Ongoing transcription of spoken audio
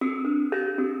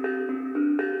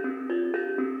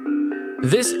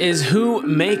This is Who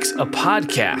Makes a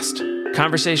Podcast?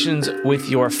 Conversations with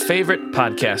your favorite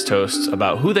podcast hosts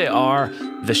about who they are,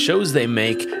 the shows they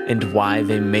make, and why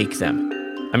they make them.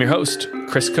 I'm your host,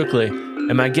 Chris Cookley,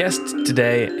 and my guest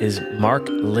today is Mark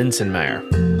Linsenmayer.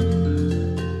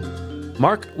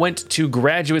 Mark went to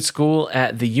graduate school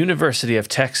at the University of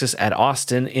Texas at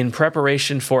Austin in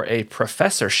preparation for a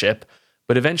professorship,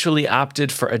 but eventually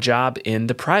opted for a job in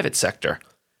the private sector.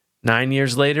 9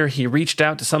 years later, he reached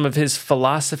out to some of his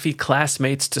philosophy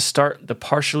classmates to start the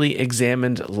Partially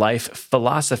Examined Life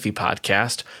Philosophy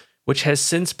podcast, which has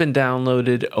since been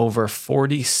downloaded over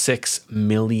 46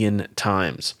 million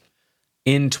times.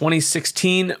 In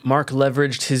 2016, Mark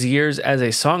leveraged his years as a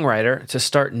songwriter to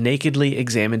start Nakedly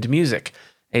Examined Music,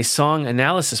 a song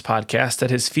analysis podcast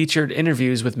that has featured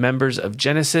interviews with members of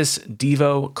Genesis,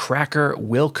 Devo, Cracker,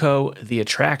 Wilco, The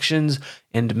Attractions,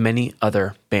 and many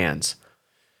other bands.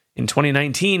 In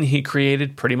 2019, he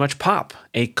created Pretty Much Pop,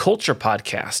 a culture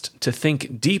podcast to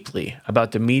think deeply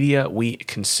about the media we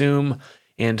consume.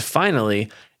 And finally,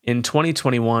 in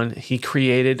 2021, he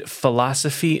created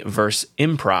Philosophy vs.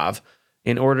 Improv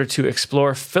in order to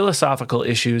explore philosophical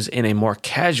issues in a more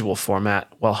casual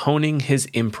format while honing his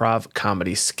improv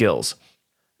comedy skills.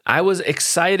 I was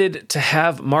excited to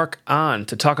have Mark on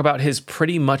to talk about his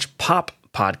Pretty Much Pop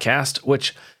podcast,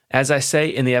 which, as I say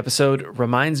in the episode,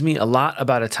 reminds me a lot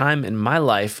about a time in my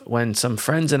life when some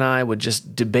friends and I would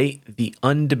just debate the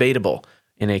undebatable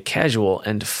in a casual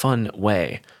and fun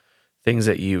way. Things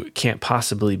that you can't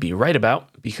possibly be right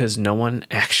about because no one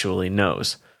actually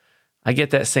knows. I get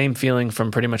that same feeling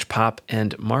from Pretty Much Pop,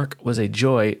 and Mark was a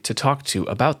joy to talk to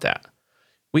about that.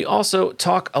 We also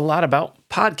talk a lot about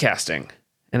podcasting,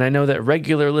 and I know that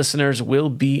regular listeners will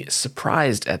be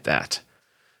surprised at that.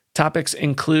 Topics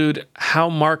include how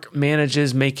Mark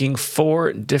manages making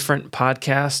 4 different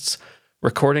podcasts,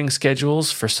 recording schedules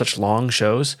for such long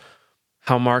shows,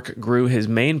 how Mark grew his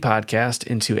main podcast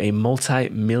into a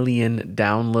multi-million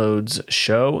downloads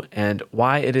show, and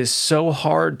why it is so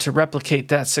hard to replicate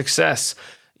that success,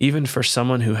 even for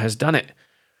someone who has done it.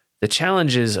 The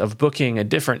challenges of booking a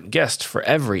different guest for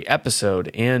every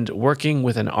episode and working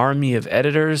with an army of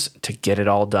editors to get it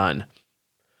all done.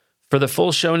 For the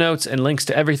full show notes and links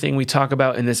to everything we talk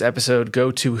about in this episode, go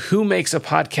to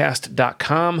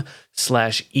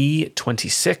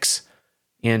whomakesapodcast.com/E26.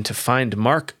 And to find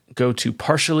Mark, go to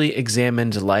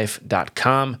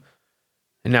partiallyexaminedlife.com.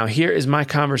 And now here is my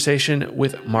conversation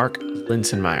with Mark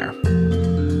Linsenmayer.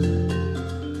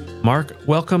 Mark,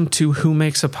 welcome to Who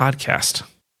Makes a Podcast.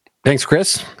 Thanks,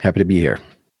 Chris. Happy to be here.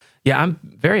 Yeah, I'm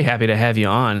very happy to have you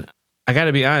on. I got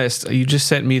to be honest, you just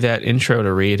sent me that intro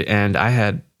to read, and I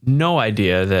had no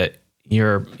idea that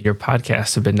your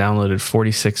podcasts have been downloaded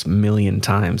 46 million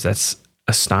times. That's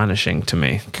astonishing to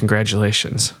me.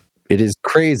 Congratulations. It is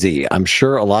crazy. I'm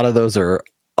sure a lot of those are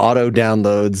auto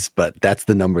downloads, but that's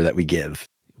the number that we give.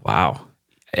 Wow.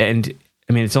 And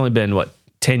I mean, it's only been,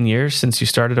 10 years since you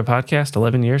started a podcast?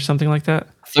 11 years, something like that?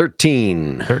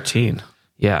 13.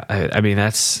 Yeah. I mean,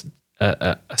 that's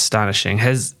astonishing.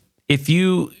 If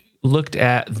you looked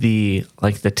at the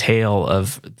tail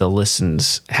of the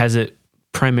listens, has it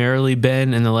primarily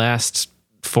been in the last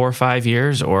 4 or 5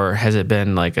 years, or has it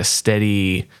been like a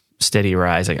steady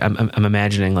rise? Like I'm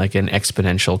imagining like an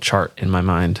exponential chart in my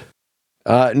mind.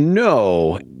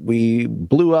 No, we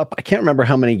blew up. I can't remember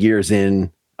how many years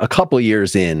in, a couple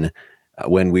years in,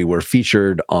 when we were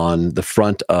featured on the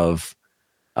front of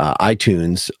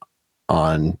iTunes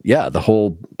on, the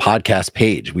whole podcast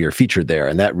page. We were featured there,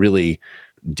 and that really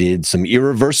did some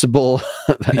irreversible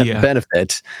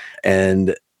benefit.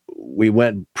 And we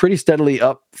went pretty steadily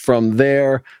up from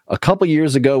there. A couple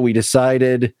years ago, we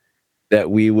decided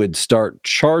that we would start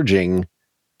charging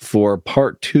for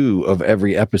part 2 of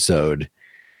every episode.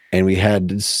 And we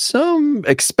had some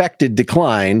expected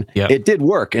decline. Yep. It did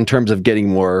work in terms of getting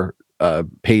more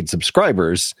paid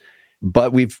subscribers,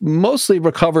 but we've mostly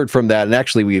recovered from that. And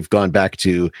actually, we've gone back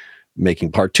to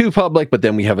making part 2 public, but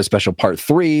then we have a special part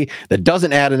 3 that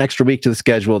doesn't add an extra week to the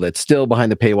schedule, that's still behind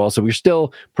the paywall. So we're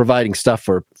still providing stuff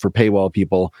for paywall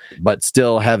people, but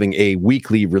still having a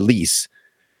weekly release.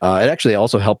 It actually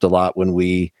also helped a lot when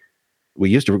we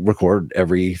used to record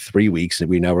every 3 weeks, and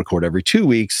we now record every 2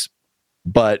 weeks,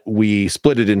 but we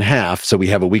split it in half, so we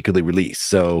have a weekly release.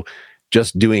 So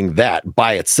just doing that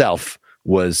by itself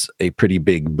was a pretty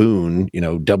big boon,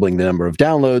 doubling the number of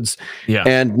downloads. Yeah.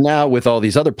 And now with all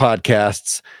these other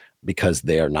podcasts, because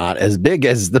they are not as big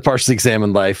as the Partially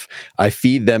Examined Life, I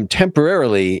feed them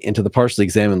temporarily into the Partially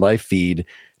Examined Life feed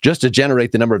just to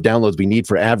generate the number of downloads we need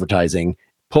for advertising,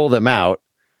 pull them out.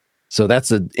 So that's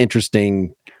an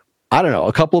interesting I don't know.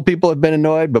 A couple of people have been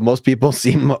annoyed, but most people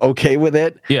seem okay with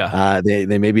it. Yeah.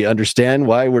 They maybe understand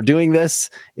why we're doing this.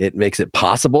 It makes it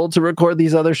possible to record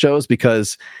these other shows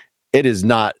because it is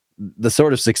not the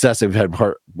sort of success I've had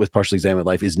with Partially Examined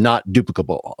Life is not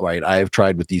duplicable, right? I have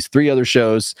tried with these 3 other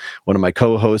shows. One of my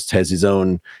co-hosts has his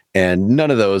own, and none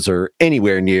of those are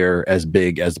anywhere near as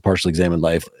big as the Partially Examined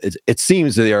Life. It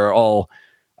seems that they are all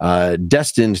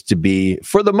destined to be,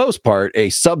 for the most part, a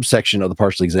subsection of the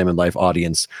Partially Examined Life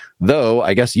audience. Though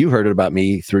I guess you heard it about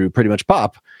me through Pretty Much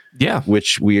Pop,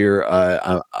 which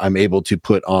I'm able to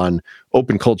put on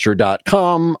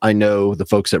openculture.com. I know the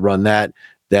folks that run that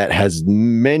has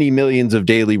many millions of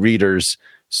daily readers.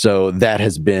 So that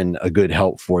has been a good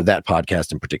help for that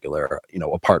podcast in particular,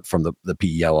 apart from the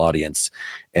PEL audience.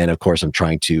 And of course, I'm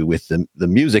trying to, with the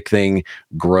music thing,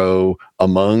 grow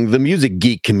among the music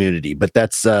geek community. But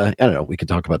that's, I don't know, we can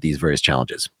talk about these various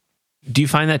challenges. Do you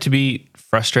find that to be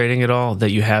frustrating at all,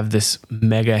 that you have this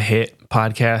mega hit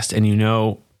podcast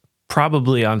and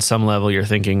probably on some level you're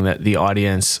thinking that the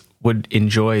audience would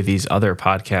enjoy these other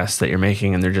podcasts that you're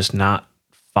making and they're just not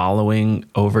following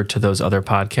over to those other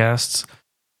podcasts?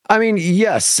 I mean,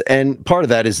 yes. And part of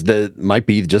that might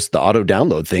be just the auto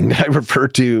download thing that I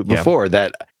referred to before,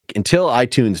 that until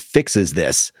iTunes fixes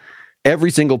this,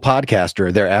 every single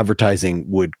podcaster, their advertising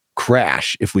would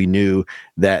crash if we knew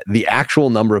that the actual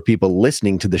number of people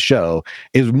listening to the show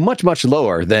is much, much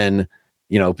lower than,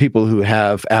 people who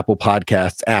have Apple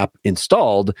Podcasts app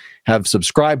installed, have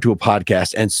subscribed to a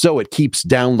podcast. And so it keeps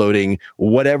downloading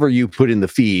whatever you put in the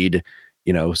feed.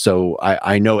 So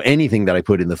I know anything that I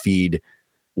put in the feed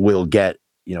will get,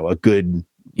 a good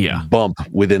bump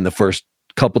within the first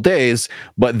couple days.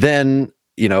 But then,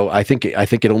 I think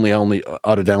it only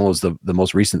auto downloads the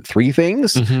most recent 3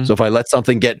 things. Mm-hmm. So if I let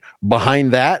something get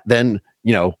behind that, then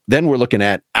we're looking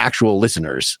at actual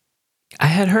listeners. I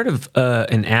had heard of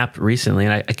an app recently,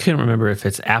 and I couldn't remember if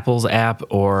it's Apple's app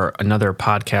or another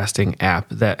podcasting app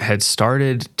that had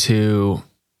started to,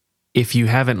 if you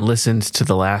haven't listened to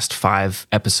the last 5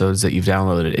 episodes that you've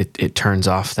downloaded, it turns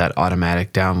off that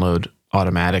automatic download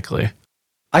automatically.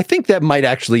 I think that might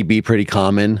actually be pretty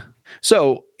common.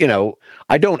 So,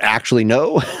 I don't actually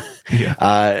know.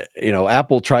 Yeah.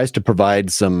 Apple tries to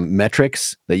provide some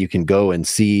metrics that you can go and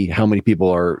see how many people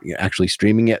are actually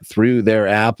streaming it through their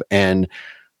app. And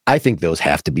I think those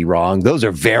have to be wrong. Those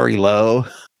are very low,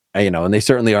 and they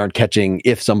certainly aren't catching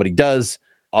if somebody does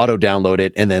auto download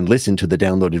it and then listen to the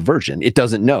downloaded version. It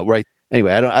doesn't know, right?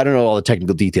 Anyway, I don't know all the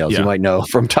technical details. You might know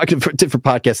from talking to different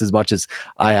podcasts as much as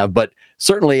I have, but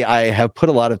certainly I have put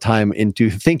a lot of time into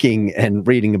thinking and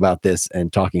reading about this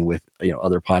and talking with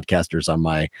other podcasters on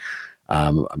my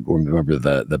remember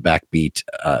the Backbeat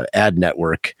ad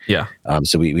network. Yeah.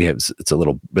 So we have, it's a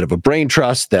little bit of a brain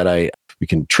trust that we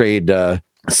can trade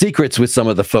secrets with some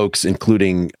of the folks,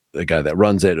 including the guy that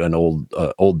runs it, an old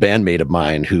bandmate of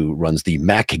mine who runs the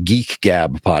Mac Geek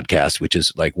Gab podcast, which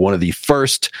is like one of the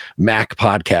first Mac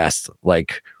podcasts,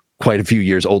 like quite a few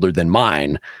years older than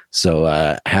mine. So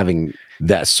having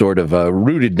that sort of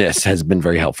rootedness has been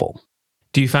very helpful.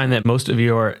 Do you find that most of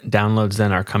your downloads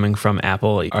then are coming from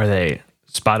Apple? Are they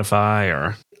Spotify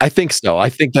or? I think so. I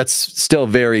think that's still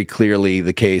very clearly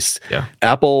the case. Yeah.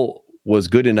 Apple was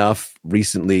good enough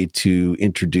recently to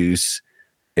introduce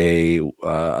a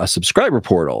subscriber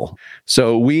portal.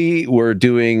 So we were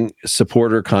doing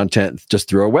supporter content just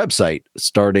through our website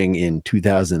starting in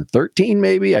 2013,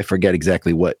 maybe. I forget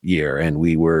exactly what year. And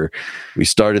we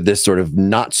started this sort of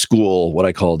not school, what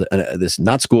I called this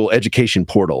not school education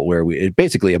portal, where it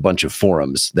basically a bunch of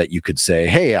forums that you could say,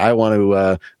 hey, I want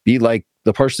to be like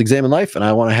the Partially Examined Life, and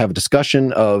I want to have a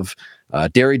discussion of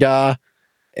Derrida,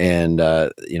 and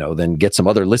then get some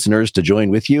other listeners to join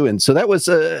with you. And so that was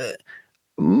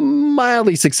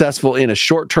mildly successful in a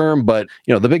short term, but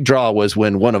the big draw was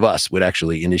when one of us would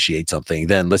actually initiate something,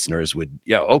 then listeners would,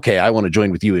 okay, I want to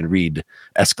join with you and read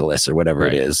Aeschylus or whatever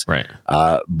it is. Right.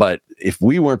 But if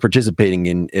we weren't participating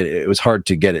in it, it was hard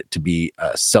to get it to be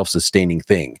a self-sustaining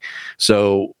thing.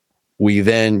 So we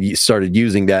then started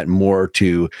using that more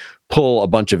to pull a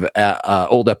bunch of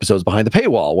old episodes behind the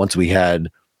paywall once we had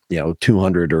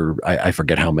 200 or I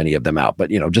forget how many of them out, but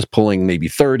just pulling maybe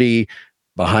 30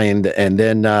 behind, and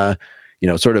then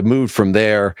sort of moved from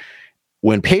there.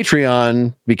 When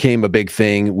Patreon became a big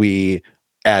thing, we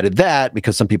added that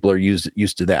because some people are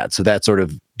used to that. So that sort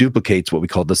of duplicates what we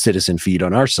call the citizen feed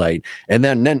on our site. And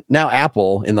then now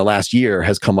Apple in the last year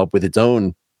has come up with its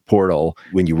own portal.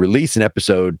 When you release an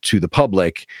episode to the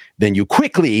public, then you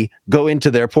quickly go into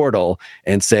their portal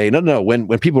and say, no, when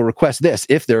people request this,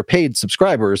 if they're paid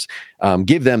subscribers,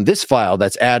 give them this file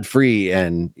that's ad free,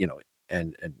 and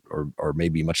or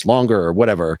maybe much longer or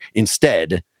whatever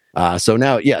instead. So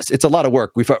now, yes, it's a lot of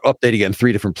work. We've updated it in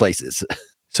 3 different places.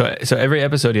 So every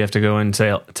episode you have to go and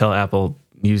tell Apple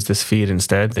use this feed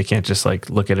instead. They can't just like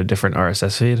look at a different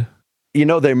RSS feed.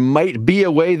 There might be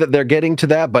a way that they're getting to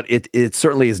that, but it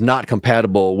certainly is not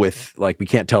compatible with, like, we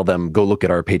can't tell them go look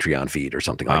at our Patreon feed or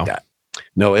something like that.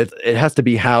 No, it has to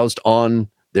be housed on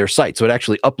their site. So it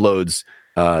actually uploads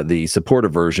the supporter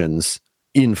versions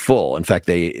in full. In fact,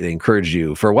 they encouraged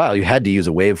you for a while. You had to use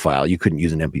a WAV file. You couldn't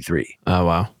use an MP3. Oh,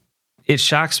 wow. It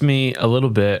shocks me a little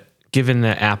bit, given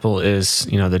that Apple is,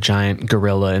 the giant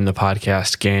gorilla in the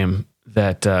podcast game,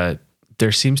 that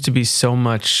there seems to be so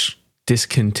much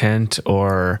discontent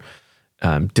or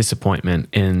disappointment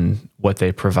in what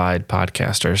they provide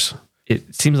podcasters.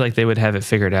 It seems like they would have it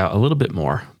figured out a little bit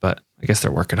more, but I guess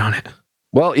they're working on it.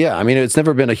 Well, yeah, I mean, it's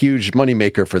never been a huge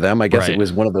moneymaker for them. I guess it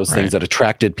was one of those things that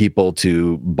attracted people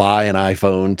to buy an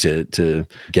iPhone, to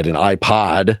get an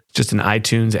iPod. Just an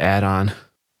iTunes add-on.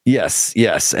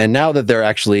 Yes. And now that they're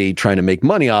actually trying to make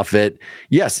money off it,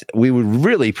 yes, we would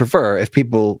really prefer if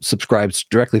people subscribe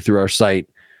directly through our site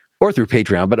or through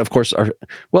Patreon. But of course,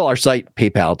 our site,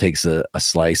 PayPal takes a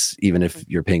slice. Even if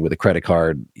you're paying with a credit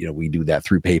card, we do that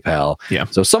through PayPal. Yeah.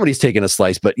 So somebody's taking a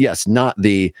slice, but yes, not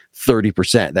the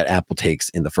 30% that Apple takes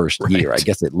in the first year. I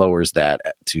guess it lowers that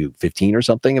to 15 or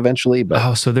something eventually.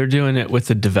 But so they're doing it with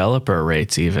the developer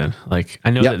rates even. Like, I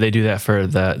know that they do that for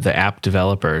the app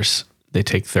developers. They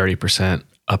take 30%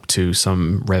 up to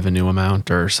some revenue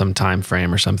amount or some time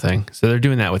frame or something. So they're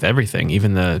doing that with everything,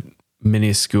 even the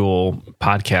minuscule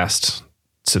podcast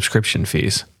subscription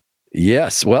fees.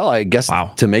 Yes. Well, I guess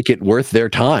to make it worth their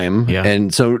time. Yeah.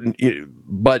 And so,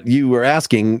 but you were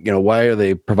asking, why are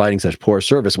they providing such poor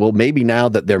service? Well, maybe now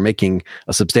that they're making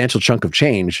a substantial chunk of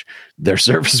change, their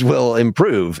service will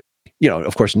improve.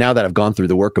 Of course, now that I've gone through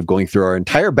the work of going through our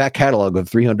entire back catalog of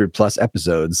 300 plus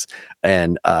episodes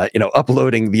and,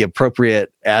 uploading the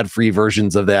appropriate ad-free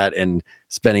versions of that and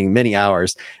spending many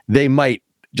hours, they might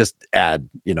just add,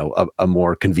 a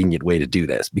more convenient way to do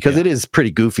this, because it is pretty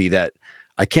goofy that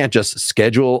I can't just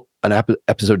schedule an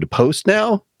episode to post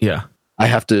now. Yeah. I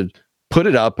have to put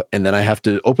it up and then I have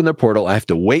to open their portal. I have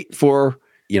to wait for,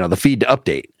 the feed to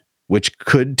update, which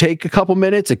could take a couple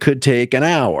minutes. It could take an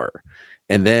hour.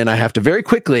 And then I have to very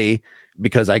quickly,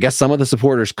 because I guess some of the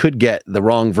supporters could get the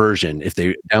wrong version if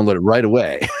they download it right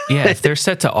away. Yeah. If they're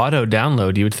set to auto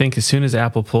download, you would think as soon as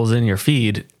Apple pulls in your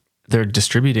feed, they're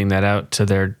distributing that out to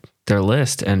their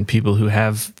list, and people who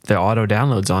have the auto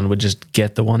downloads on would just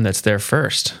get the one that's there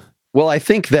first. Well, I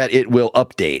think that it will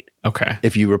update. Okay.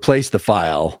 If you replace the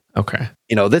file. Okay.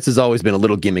 This has always been a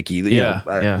little gimmicky.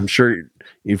 I'm sure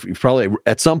you've probably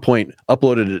at some point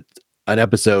uploaded an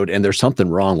episode and there's something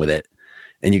wrong with it.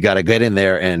 And you got to get in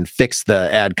there and fix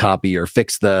the ad copy or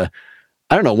fix I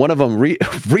don't know, one of them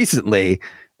recently,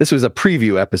 this was a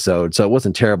preview episode, so it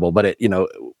wasn't terrible, but it,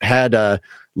 had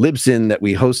Libsyn that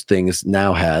we host things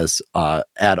now has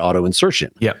ad auto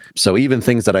insertion. Yeah. So even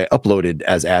things that I uploaded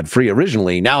as ad free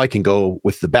originally, now I can go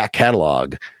with the back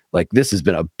catalog. Like, this has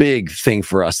been a big thing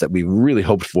for us that we really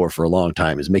hoped for a long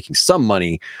time, is making some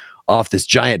money off this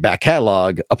giant back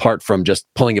catalog, apart from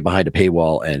just pulling it behind a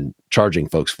paywall and charging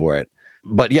folks for it.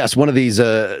 But yes, one of these,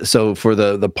 so for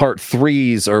the part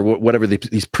 3s or whatever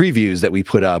these previews that we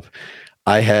put up,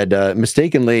 I had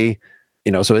mistakenly,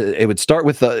 so it would start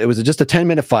with it was just a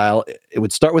 10-minute file. It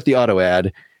would start with the auto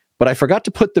ad, but I forgot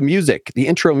to put the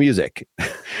intro music.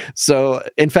 So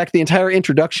in fact, the entire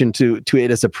introduction to it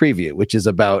as a preview, which is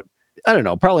about, I don't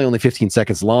know, probably only 15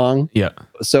 seconds long. Yeah.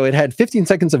 So it had 15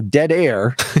 seconds of dead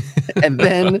air and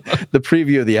then the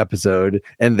preview of the episode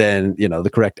and then, the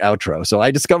correct outro. So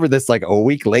I discovered this like a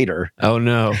week later. Oh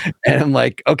no. And I'm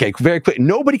like, okay, very quick.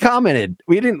 Nobody commented.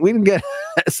 We didn't get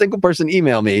a single person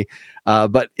email me.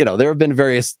 But there have been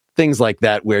various things like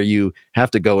that where you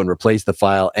have to go and replace the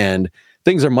file, and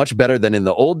things are much better than in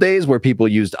the old days where people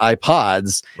used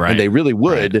iPods and they really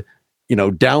would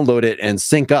download it and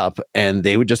sync up, and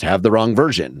they would just have the wrong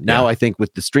version. Now, I think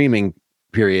with the streaming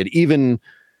period, even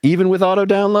with auto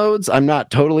downloads, I'm not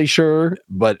totally sure,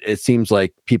 but it seems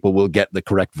like people will get the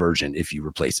correct version if you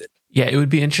replace it. Yeah, it would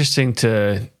be interesting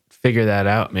to figure that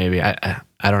out. Maybe I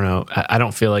don't know. I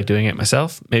don't feel like doing it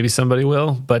myself. Maybe somebody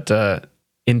will, but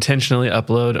intentionally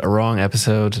upload a wrong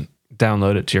episode,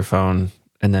 download it to your phone,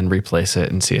 and then replace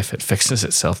it and see if it fixes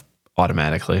itself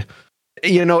automatically.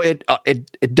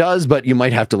 It does, but you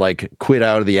might have to like quit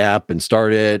out of the app and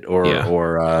start it,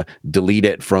 or delete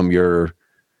it from your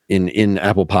in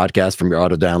Apple Podcasts from your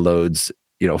auto downloads,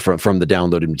 from the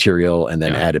downloaded material, and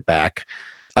then add it back.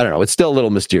 I don't know. It's still a little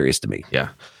mysterious to me. Yeah.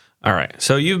 All right.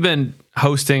 So you've been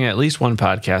hosting at least one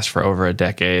podcast for over a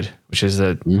decade, which is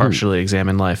the Partially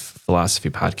Examined Life Philosophy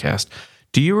podcast.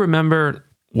 Do you remember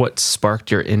what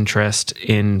sparked your interest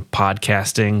in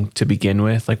podcasting to begin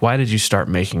with? Like, why did you start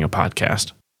making a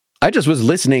podcast? I just was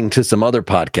listening to some other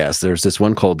podcasts. There's this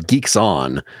one called Geeks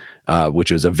On,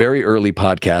 which was a very early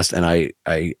podcast, and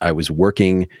I was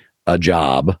working a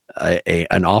job,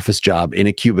 an office job in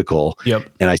a cubicle. Yep.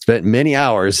 And I spent many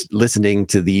hours listening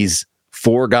to these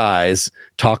four guys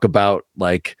talk about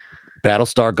like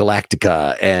Battlestar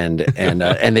Galactica and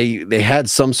they had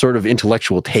some sort of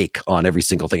intellectual take on every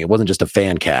single thing. It wasn't just a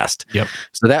fan cast. Yep.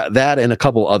 So that and a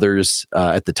couple others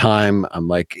at the time, I'm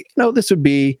like, this would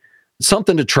be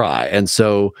something to try. And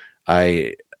so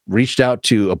I reached out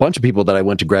to a bunch of people that I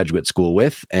went to graduate school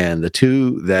with, and the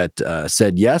two that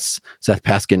said yes, Seth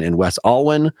Paskin and Wes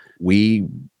Alwyn, we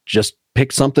just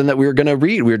picked something that we were going to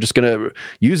read. We were just going to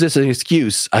use this as an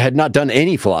excuse. I had not done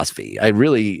any philosophy. I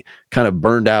really kind of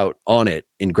burned out on it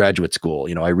in graduate school.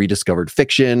 I rediscovered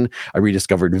fiction. I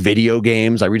rediscovered video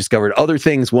games. I rediscovered other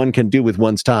things one can do with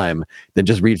one's time than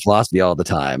just read philosophy all the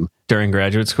time. During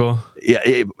graduate school?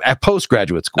 Yeah, at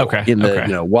postgraduate school. Okay.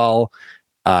 While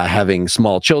having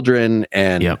small children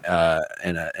and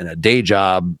a day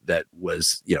job that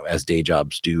was, as day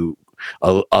jobs do,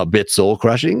 a bit soul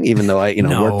crushing, even though I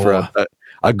work for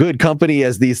a good company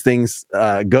as these things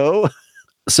go.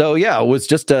 So yeah, it was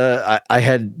just I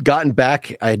had gotten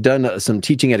back. I had done some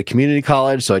teaching at a community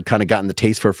college, so I'd kind of gotten the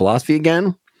taste for philosophy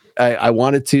again. I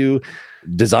wanted to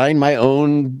design my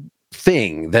own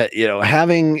thing. That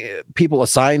having people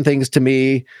assign things to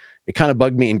me, it kind of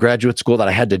bugged me in graduate school that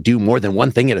I had to do more than one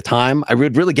thing at a time. I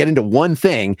would really get into one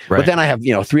thing, but then I have,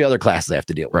 3 other classes I have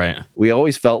to deal with. Right. We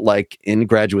always felt like in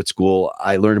graduate school,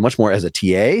 I learned much more as a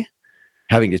TA,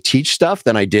 having to teach stuff,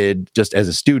 than I did just as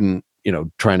a student,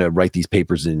 trying to write these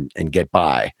papers and get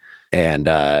by. And,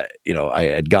 I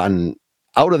had gotten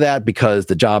out of that because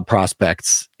the job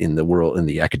prospects in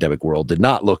the academic world did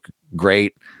not look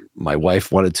great. My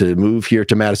wife wanted to move here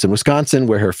to Madison, Wisconsin,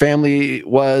 where her family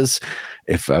was.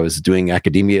 If I was doing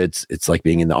academia, it's like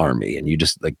being in the army, and you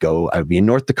just like go. I'd be in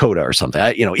North Dakota or something.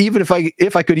 Even if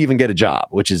I could even get a job,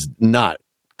 which is not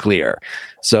clear.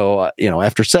 So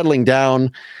after settling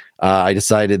down, I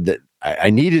decided that I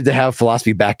needed to have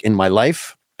philosophy back in my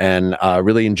life, and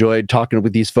really enjoyed talking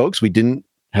with these folks. We didn't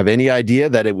have any idea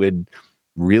that it would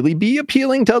really be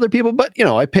appealing to other people, but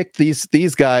I picked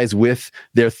these guys with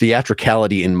their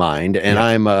theatricality in mind, and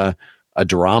I'm a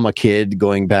drama kid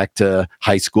going back to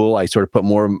high school. I sort of put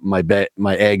more of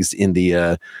my eggs in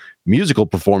the musical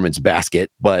performance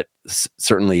basket, but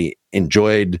certainly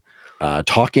enjoyed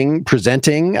talking,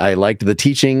 presenting. I liked the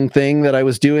teaching thing that I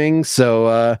was doing,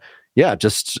 so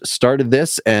just started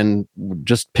this and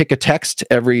just pick a text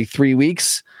every 3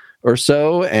 weeks or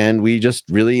so, and we just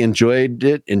really enjoyed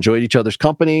each other's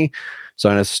company. So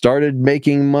I started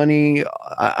making money.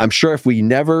 I'm sure if we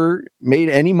never made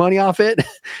any money off it,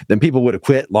 then people would have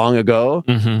quit long ago.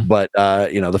 Mm-hmm. But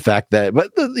the fact that,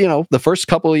 the first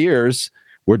couple of years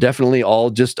we're definitely all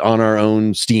just on our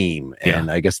own steam, and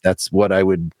I guess that's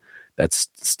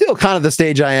still kind of the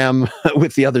stage I am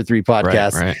with the other 3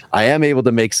 podcasts. Right. I am able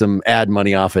to make some ad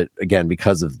money off it again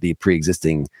because of the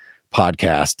pre-existing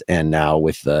podcast, and now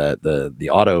with the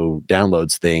auto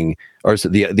downloads thing, or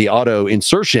the auto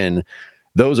insertion,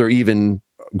 those are even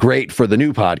great for the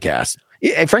new podcast.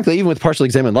 And frankly, even with Partially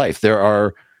Examined Life, there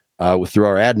are through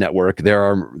our ad network, there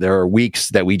are weeks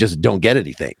that we just don't get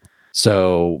anything.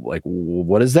 So like,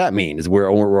 what does that mean? Is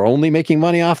we're only making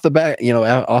money off the back,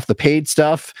 off the paid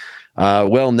stuff?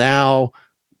 Well, now,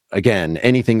 again,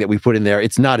 anything that we put in there,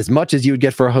 it's not as much as you would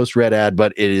get for a host read ad,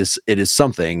 but it is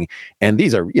something. And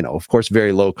these are, of course,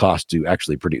 very low cost to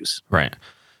actually produce. Right.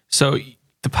 So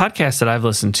the podcast that I've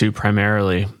listened to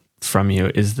primarily from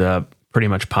you is the Pretty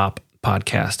Much Pop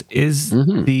podcast. Is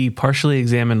the Partially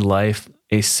Examined Life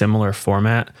a similar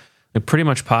format? Like Pretty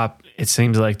Much Pop, it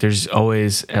seems like there's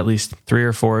always at least 3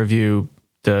 or 4 of you.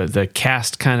 The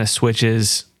cast kind of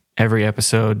switches every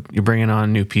episode. You're bringing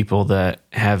on new people that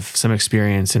have some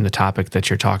experience in the topic that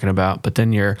you're talking about, but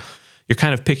then you're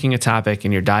kind of picking a topic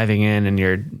and you're diving in and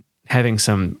you're having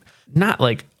some not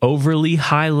like overly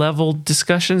high level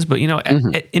discussions, but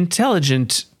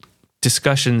intelligent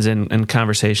discussions and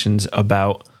conversations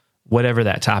about whatever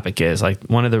that topic is. Like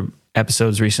one of the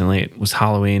episodes recently was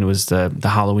Halloween, was the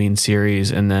Halloween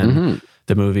series, and then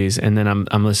the movies, and then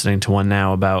I'm listening to one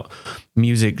now about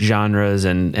music genres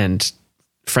and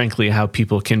frankly, how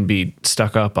people can be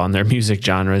stuck up on their music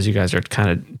genres. You guys are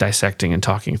kind of dissecting and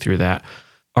talking through that.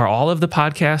 Are all of the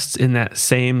podcasts in that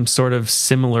same sort of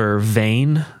similar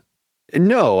vein?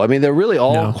 No, I mean, they're really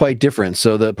all No. quite different.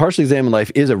 So the Partially Examined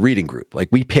Life is a reading group. Like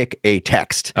we pick a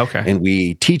text Okay. and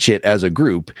we teach it as a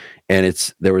group.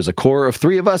 And there was a core of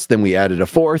 3 of us, then we added a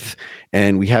 4th,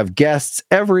 and we have guests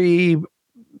every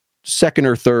second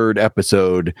or third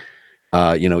episode,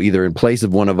 either in place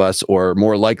of one of us or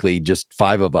more likely just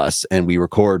 5 of us. And we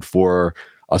record for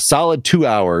a solid 2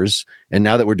 hours. And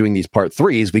now that we're doing these part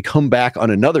 3s, we come back on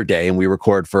another day and we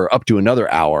record for up to another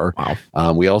hour.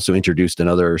 Wow. We also introduced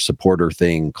another supporter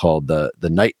thing called the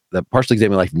Partially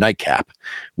Examined Life Nightcap,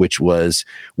 which was,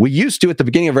 we used to at the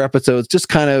beginning of our episodes just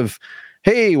kind of,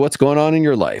 hey, what's going on in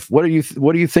your life? What are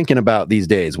you thinking about these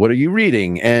days? What are you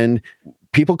reading? And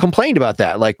people complained about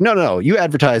that. Like, no, you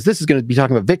advertise this is going to be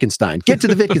talking about Wittgenstein. Get to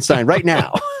the Wittgenstein right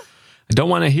now. I don't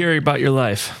want to hear about your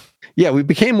life. Yeah, we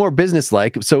became more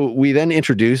business-like. So we then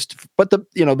introduced, but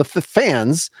the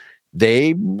fans,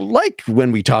 they like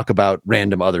when we talk about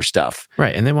random other stuff.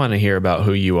 Right, and they want to hear about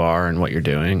who you are and what you're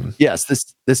doing. Yes,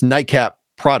 this Nightcap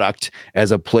product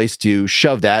as a place to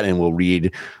shove that, and we'll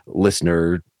read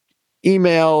listener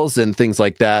emails and things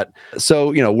like that.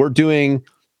 So, we're doing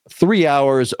 3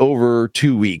 hours over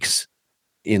 2 weeks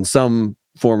in some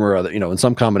form or other, in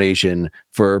some combination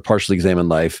for Partially Examined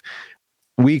Life.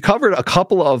 We covered a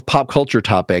couple of pop culture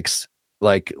topics,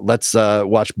 like let's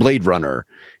watch Blade Runner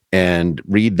and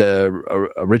read the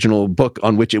original book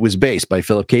on which it was based by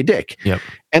Philip K. Dick. Yep.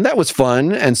 And that was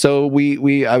fun. And so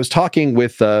I was talking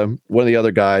with one of the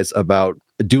other guys about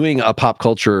doing a pop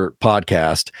culture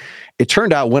podcast. It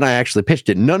turned out when I actually pitched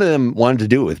it, none of them wanted to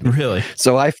do it with me. Really?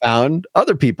 So I found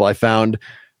other people. I found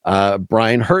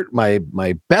Brian Hurt,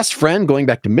 my best friend going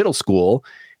back to middle school.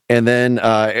 And then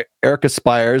Erica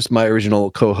Spires, my original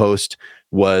co-host,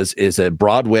 is an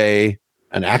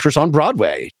actress on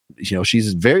Broadway.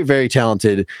 She's very, very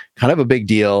talented, kind of a big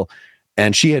deal.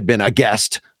 And she had been a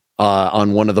guest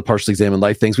on one of the Partially Examined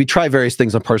Life things. We try various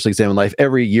things on Partially Examined Life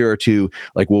every year or two.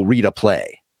 Like we'll read a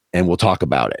play and we'll talk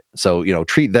about it. So,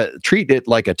 treat it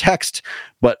like a text,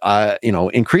 but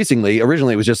increasingly,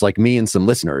 originally it was just like me and some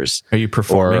listeners. Are you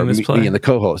performing this play? Me and the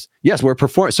co-host. Yes, we're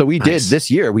performing. So we did this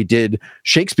year, we did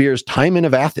Shakespeare's Timon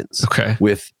of Athens. Okay.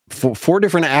 With 4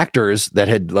 different actors that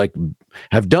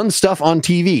have done stuff on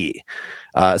TV.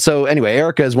 So anyway,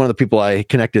 Erica is one of the people I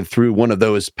connected through one of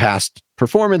those past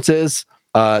performances.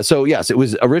 So yes, it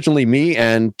was originally me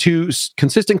and 2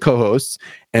 consistent co-hosts,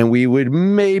 and we would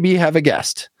maybe have a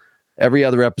guest. Every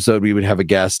other episode, we would have a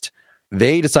guest.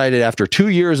 They decided after 2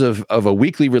 years of a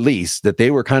weekly release that they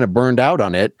were kind of burned out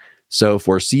on it. So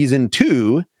for season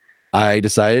 2, I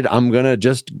decided I'm going to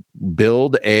just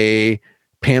build a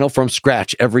panel from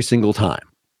scratch every single time.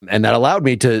 And that allowed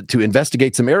me to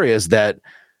investigate some areas that,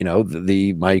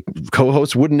 my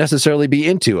co-hosts wouldn't necessarily be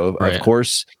into. Right. Of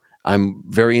course, I'm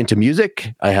very into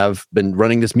music. I have been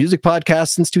running this music podcast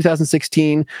since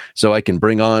 2016, so I can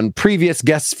bring on previous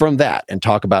guests from that and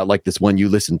talk about like this one you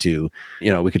listen to.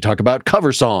 We could talk about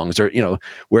cover songs or,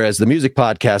 whereas the music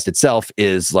podcast itself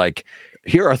is like,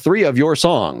 here are 3 of your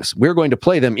songs. We're going to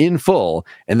play them in full,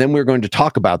 and then we're going to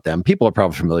talk about them. People are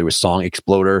probably familiar with Song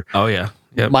Exploder. Oh, yeah.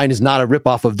 Yep. Mine is not a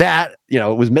ripoff of that.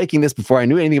 It was making this before I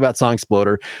knew anything about Song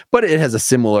Exploder, but it has a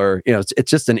similar,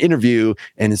 it's just an interview.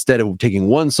 And instead of taking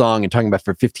one song and talking about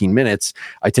for 15 minutes,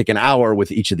 I take an hour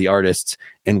with each of the artists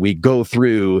and we go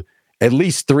through at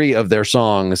least 3 of their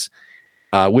songs,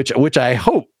 which I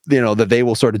hope, that they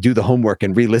will sort of do the homework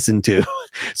and re-listen to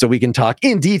so we can talk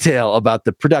in detail about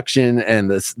the production and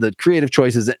the creative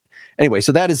choices. Anyway,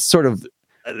 so that is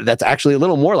that's actually a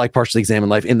little more like Partially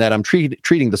Examined Life in that I'm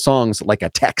treating the songs like a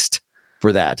text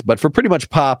for that. But for Pretty Much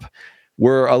Pop,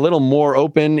 we're a little more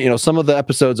open. Some of the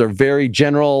episodes are very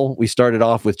general. We started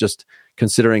off with just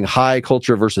considering high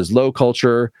culture versus low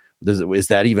culture. Is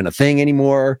that even a thing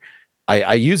anymore?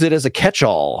 I use it as a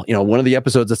catch-all. One of the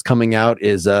episodes that's coming out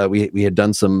is we had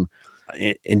done some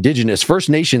indigenous First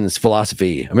Nations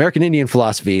philosophy, American Indian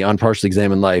philosophy on Partially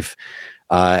Examined Life.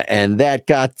 And that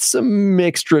got some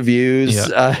mixed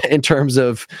reviews in terms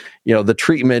of, the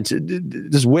treatment,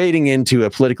 just wading into a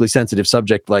politically sensitive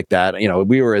subject like that.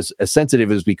 We were as sensitive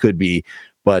as we could be,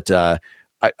 but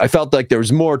I felt like there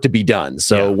was more to be done.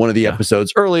 So one of the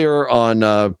episodes earlier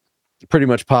on Pretty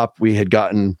Much Pop, we had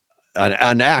gotten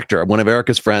an actor, one of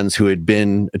Erica's friends who had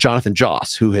been Jonathan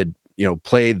Joss, who had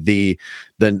played the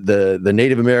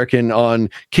Native American on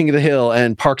King of the Hill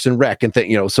and Parks and Rec and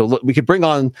so we could bring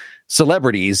on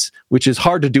celebrities, which is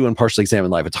hard to do in Partially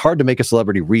Examined Life. It's hard to make a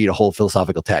celebrity read a whole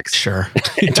philosophical text. Sure.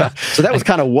 So that was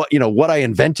kind of what I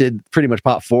invented Pretty Much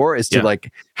Pop for, is to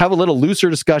like have a little looser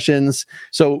discussions.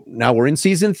 So now we're in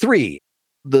season 3.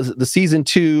 The season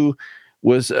 2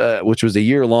 was which was a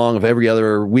year long of every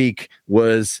other week,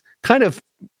 was kind of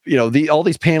all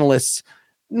these panelists,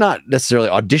 not necessarily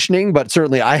auditioning, but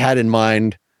certainly I had in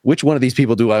mind which one of these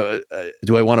people do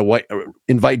I want to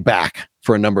invite back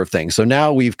for a number of things. So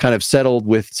now we've kind of settled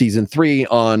with season 3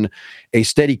 on a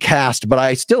steady cast, but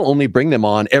I still only bring them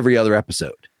on every other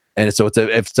episode. And so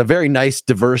it's a very nice,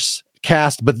 diverse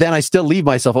cast, but then I still leave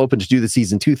myself open to do the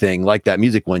season 2 thing, like that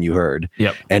music one you heard.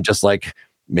 Yep. And just like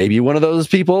maybe one of those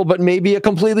people, but maybe a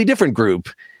completely different group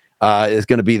is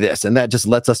going to be this. And that just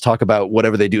lets us talk about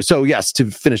whatever they do. So yes, to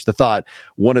finish the thought,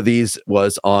 one of these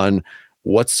was on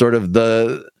what's sort of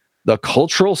the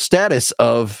cultural status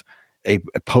of a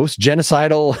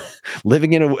post-genocidal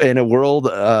living in a world,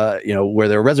 where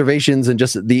there are reservations, and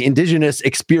just the indigenous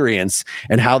experience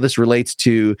and how this relates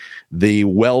to the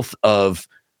wealth of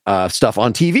stuff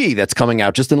on TV that's coming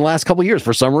out just in the last couple of years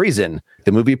for some reason.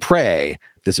 The movie Prey,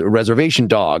 this Reservation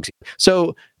Dogs.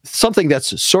 So something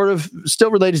that's sort of still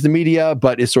related to the media,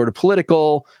 but is sort of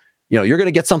political. You're going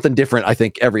to get something different, I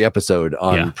think, every episode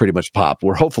on Pretty Much Pop.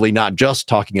 We're hopefully not just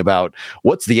talking about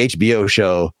what's the HBO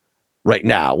show right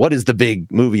now. What is the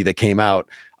big movie that came out?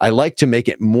 I like to make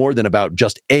it more than about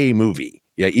just a movie.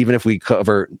 Yeah, even if we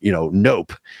cover,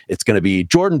 Nope, it's going to be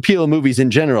Jordan Peele movies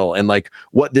in general and like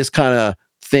what this kind of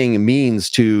thing means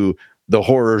to the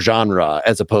horror genre,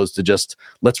 as opposed to just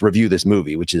let's review this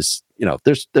movie, which is,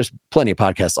 there's plenty of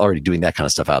podcasts already doing that kind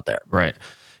of stuff out there. Right.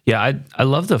 Yeah, I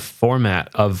love the format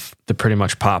of the Pretty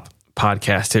Much Pop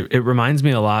podcast. It reminds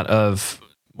me a lot of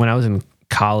when I was in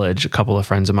college. A couple of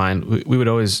friends of mine, we would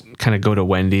always kind of go to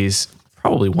Wendy's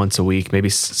probably once a week, maybe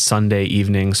Sunday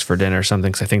evenings for dinner or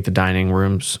something, because I think the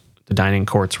dining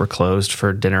courts were closed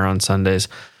for dinner on Sundays.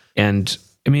 And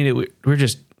I mean, we're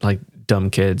just like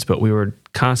dumb kids, but we were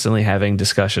constantly having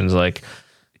discussions like,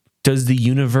 does the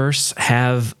universe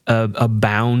have a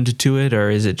bound to it, or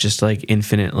is it just like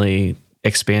infinitely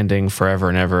expanding forever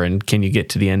and ever? And can you get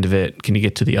to the end of it? Can you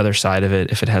get to the other side of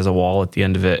it if it has a wall at the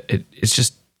end of it? It's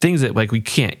just things that like we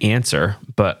can't answer,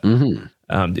 but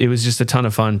it was just a ton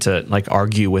of fun to like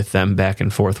argue with them back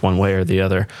and forth one way or the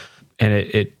other.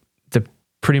 And the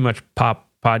Pretty Much Pop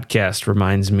podcast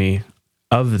reminds me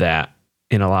of that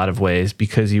in a lot of ways,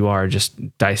 because you are just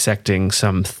dissecting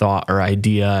some thought or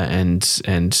idea,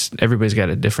 and everybody's got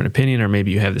a different opinion, or maybe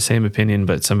you have the same opinion,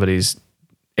 but somebody's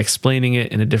explaining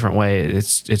it in a different way.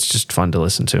 It's just fun to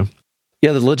listen to.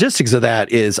 Yeah, the logistics of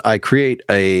that is I create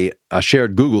a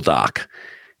shared Google Doc.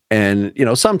 And,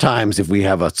 sometimes if we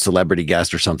have a celebrity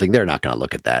guest or something, they're not going to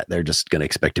look at that. They're just going to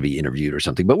expect to be interviewed or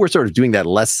something. But we're sort of doing that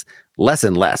less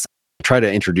and less. I try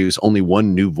to introduce only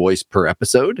one new voice per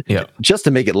episode, just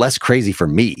to make it less crazy for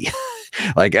me.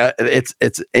 Like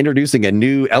it's introducing a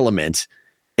new element.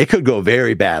 It could go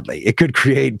very badly. It could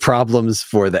create problems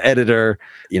for the editor.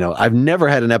 I've never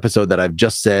had an episode that I've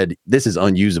just said, this is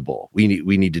unusable. We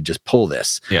need to just pull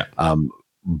this. Yeah.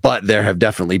 But there have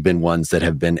definitely been ones that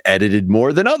have been edited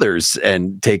more than others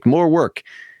and take more work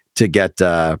to get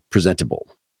presentable.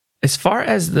 As far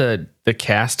as the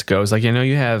cast goes, like,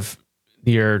 you have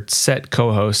your set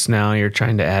co-hosts now, you're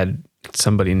trying to add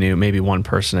somebody new, maybe one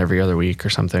person every other week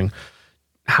or something.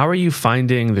 How are you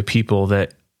finding the people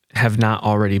that have not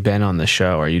already been on the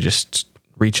show? Are you just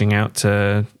reaching out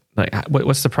to, like,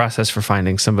 what's the process for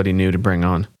finding somebody new to bring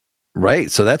on? Right.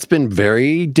 So that's been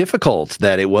very difficult.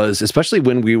 That it was, especially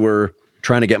when we were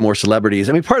trying to get more celebrities.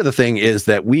 I mean, part of the thing is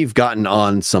that we've gotten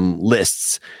on some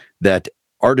lists that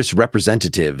artist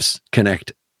representatives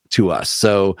connect to us.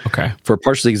 So for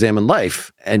Partially Examined Life,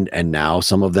 and now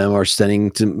some of them are sending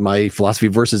to my Philosophy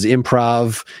Versus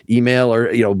Improv email,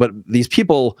 or, but these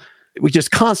people, we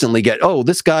just constantly get, oh,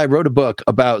 this guy wrote a book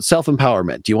about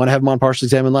self-empowerment. Do you want to have him on Partially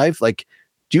Examined Life? Like,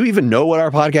 do you even know what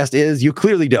our podcast is? You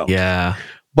clearly don't. Yeah.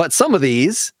 But some of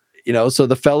these, so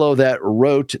the fellow that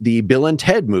wrote the Bill and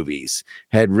Ted movies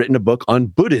had written a book on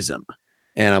Buddhism.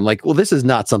 And I'm like, well, this is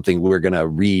not something we're going to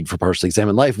read for Partially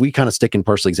Examined Life. We kind of stick in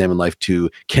Partially Examined Life to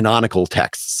canonical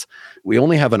texts. We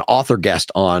only have an author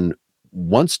guest on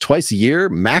once, twice a year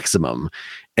maximum.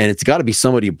 And it's got to be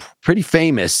somebody pretty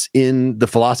famous in the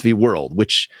philosophy world,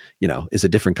 which, is a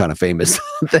different kind of famous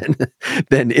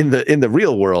than in the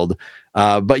real world.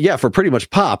 But yeah, for Pretty Much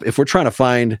Pop, if we're trying to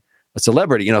find a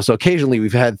celebrity, so occasionally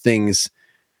we've had things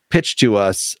pitched to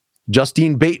us.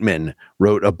 Justine Bateman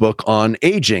wrote a book on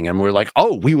aging, and we're like,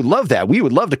 oh, we would love that. We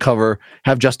would love to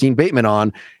have Justine Bateman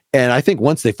on. And I think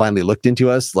once they finally looked into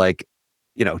us, like,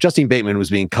 Justine Bateman was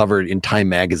being covered in Time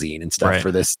magazine and stuff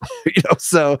for this,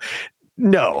 so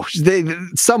no,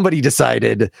 somebody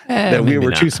decided that we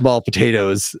were too small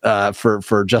potatoes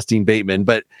for Justine Bateman.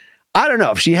 But I don't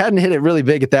know, if she hadn't hit it really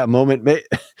big at that moment,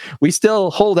 we still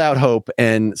hold out hope.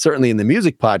 And certainly in the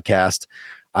music podcast,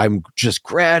 I'm just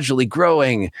gradually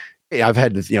growing I've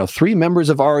had, 3 members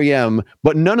of REM,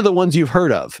 but none of the ones you've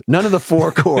heard of, none of the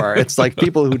 4 core. It's like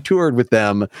people who toured with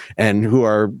them and who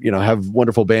are, have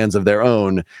wonderful bands of their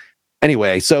own.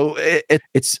 Anyway, so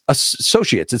it's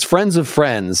associates, it's friends of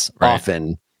friends, right.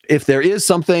 Often. If there is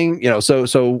something,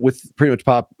 so with Pretty Much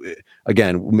Pop,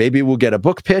 again, maybe we'll get a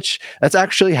book pitch. That's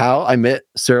actually how I met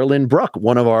Sarah Lynn Bruck,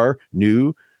 one of our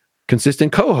new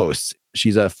consistent co-hosts.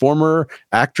 She's a former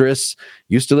actress,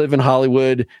 used to live in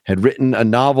Hollywood, had written a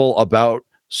novel about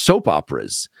soap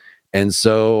operas. And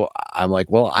so I'm like,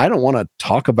 well, I don't want to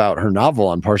talk about her novel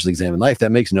on Partially Examined Life.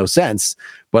 That makes no sense.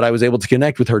 But I was able to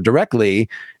connect with her directly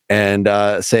and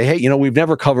say, hey, we've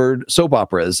never covered soap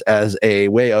operas as a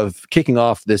way of kicking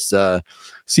off this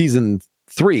season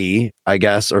 3, I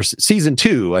guess, or season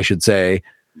 2, I should say.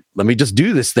 Let me just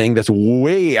do this thing that's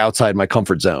way outside my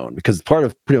comfort zone, because part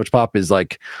of Pretty Much Pop is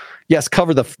like, yes,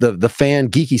 cover the fan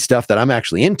geeky stuff that I'm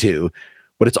actually into,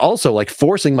 but it's also like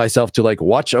forcing myself to like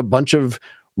watch a bunch of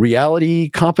reality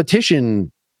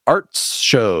competition arts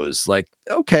shows. Like,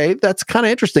 okay, that's kind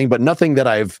of interesting, but nothing that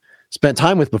I've spent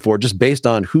time with before, just based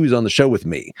on who's on the show with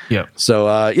me. Yeah.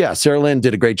 So, Sarah Lynn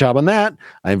did a great job on that.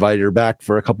 I invited her back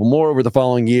for a couple more over the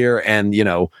following year. And,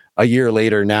 a year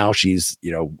later, now she's,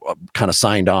 kind of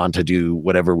signed on to do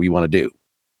whatever we want to do.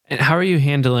 And how are you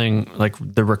handling like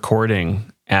the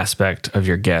recording aspect of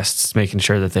your guests, making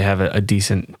sure that they have a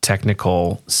decent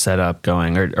technical setup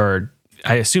going, or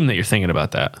I assume that you're thinking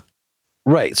about that.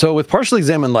 Right. So with Partially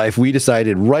Examined Life, we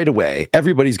decided right away,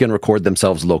 everybody's going to record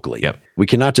themselves locally. Yep. We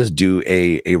cannot just do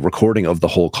a recording of the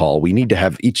whole call. We need to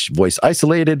have each voice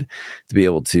isolated to be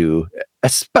able to,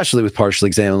 especially with Partially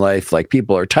Examined Life, like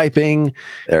people are typing,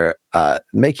 they're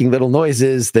making little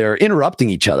noises, they're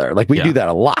interrupting each other. Like we do that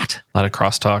a lot. A lot of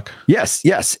crosstalk. Yes.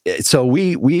 So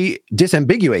we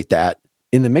disambiguate that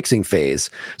in the mixing phase.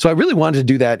 So I really wanted to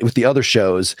do that with the other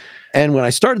shows. And when I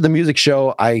started the music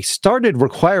show, I started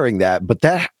requiring that, but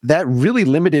that really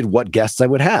limited what guests I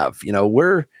would have.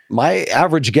 My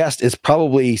average guest is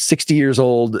probably 60 years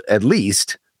old at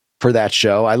least for that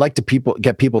show. I like to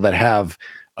get people that have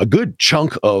a good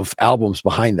chunk of albums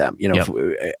behind them,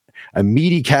 a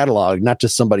meaty catalog, not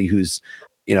just somebody who's,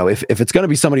 if it's going to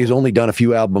be somebody who's only done a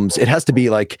few albums, it has to be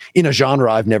like in a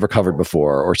genre I've never covered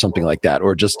before or something like that,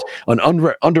 or just an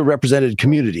underrepresented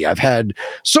community. I've had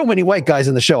so many white guys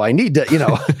in the show. I need to,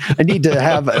 I need to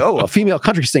have, a female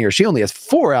country singer. She only has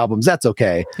 4 albums. That's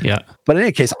okay. Yeah. But in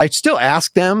any case, I still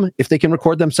ask them if they can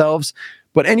record themselves,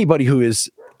 but anybody who is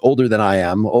older than I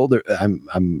am,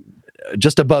 I'm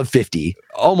just above 50,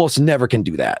 almost never can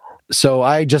do that. So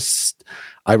I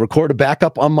record a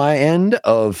backup on my end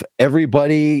of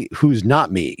everybody who's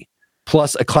not me,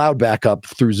 plus a cloud backup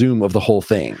through Zoom of the whole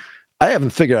thing. I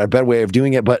haven't figured out a better way of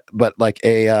doing it, but like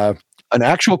an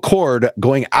actual cord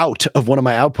going out of one of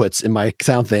my outputs in my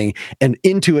sound thing and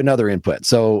into another input.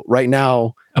 So right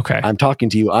now, I'm talking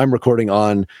to you, I'm recording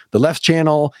on the left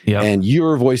channel, and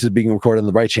your voice is being recorded on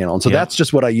the right channel. And so that's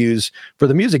just what I use for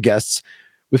the music guests.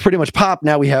 With Pretty Much Pop,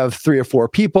 now we have 3 or 4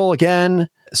 people again.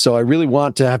 So I really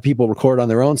want to have people record on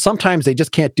their own. Sometimes they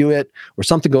just can't do it or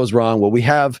something goes wrong. Well, we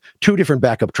have 2 different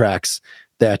backup tracks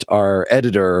that our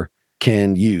editor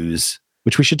can use,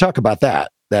 which we should talk about that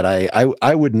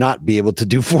I would not be able to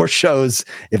do 4 shows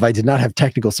if I did not have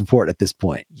technical support at this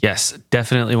point. Yes,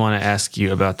 definitely want to ask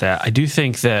you about that. I do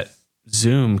think that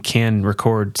Zoom can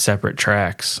record separate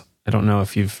tracks. I don't know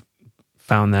if you've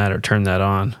found that or turned that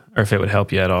on, or if it would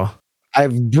help you at all.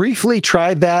 I've briefly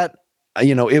tried that.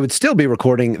 It would still be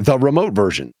recording the remote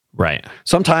version. Right.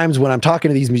 Sometimes when I'm talking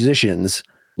to these musicians,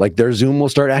 like their Zoom will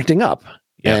start acting up.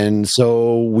 Yeah. And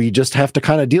so we just have to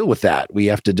kind of deal with that. We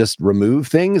have to just remove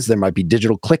things. There might be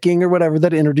digital clicking or whatever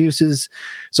that introduces.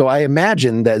 So I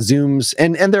imagine that Zooms,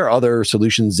 and there are other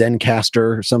solutions,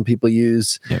 Zencaster, some people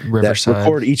use, Riverside, that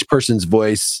record each person's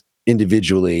voice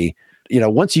individually.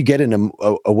 Once you get in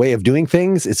a way of doing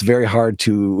things, it's very hard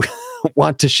to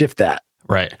want to shift that.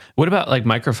 Right. What about like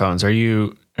microphones? Are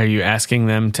you asking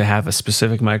them to have a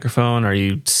specific microphone? Are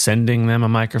you sending them a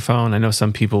microphone? I know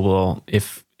some people will,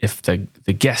 if the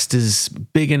guest is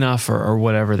big enough or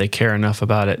whatever, they care enough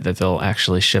about it that they'll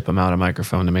actually ship them out a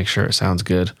microphone to make sure it sounds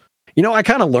good. I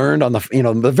kind of learned on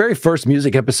the very first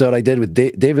music episode I did with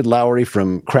David Lowery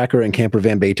from Cracker and Camper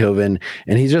Van Beethoven.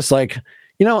 And he's just like,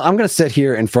 I'm going to sit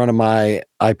here in front of my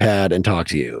iPad and talk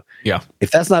to you. Yeah.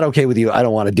 If that's not okay with you, I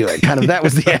don't want to do it. Kind of that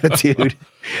was the attitude.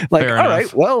 Like, all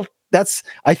right, well,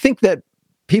 I think that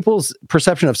people's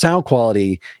perception of sound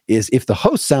quality is if the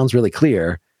host sounds really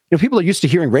clear. People are used to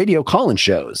hearing radio call-in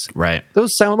shows. Right.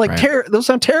 Those sound like those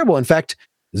sound terrible. In fact,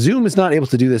 Zoom is not able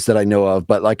to do this that I know of,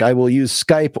 but like I will use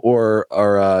Skype or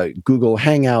Google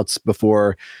Hangouts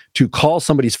before to call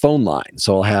somebody's phone line.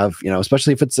 So I'll have,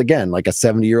 especially if it's again like a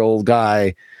 70-year-old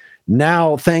guy.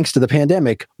 Now, thanks to the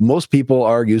pandemic, most people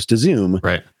are used to Zoom,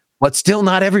 right? But still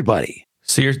not everybody.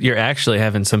 So you're actually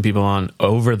having some people on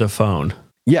over the phone.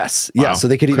 Yes. Wow. Yeah. So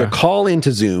they could either call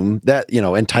into Zoom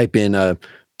and type in a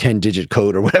 10-digit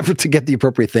code or whatever to get the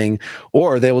appropriate thing,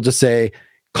 or they will just say,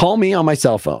 call me on my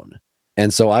cell phone.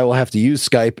 And so I will have to use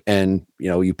Skype, and,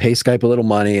 you pay Skype a little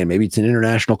money, and maybe it's an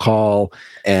international call,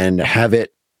 and have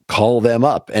it call them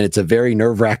up. And it's a very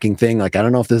nerve-wracking thing. Like, I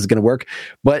don't know if this is going to work,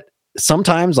 but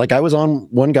sometimes, like I was on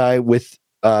one guy with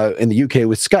in the UK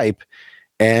with Skype,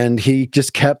 and he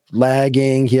just kept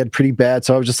lagging. He had pretty bad.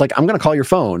 So I was just like, I'm going to call your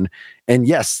phone. And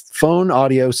yes, phone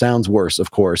audio sounds worse, of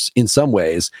course, in some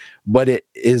ways, but it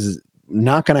is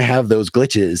not going to have those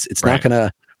glitches. It's not going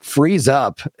to freeze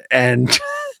up and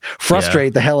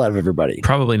frustrate the hell out of everybody.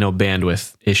 Probably no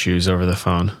bandwidth issues over the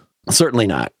phone. Certainly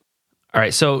not. All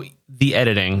right. So the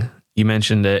editing, you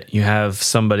mentioned that you have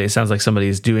somebody, it sounds like somebody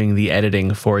is doing the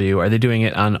editing for you. Are they doing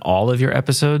it on all of your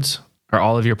episodes or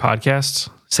all of your podcasts?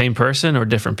 Same person or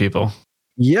different people?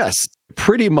 Yes,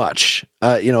 pretty much.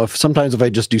 If I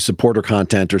just do supporter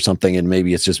content or something, and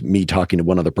maybe it's just me talking to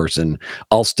one other person,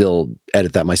 I'll still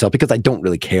edit that myself because I don't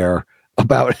really care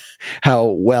about how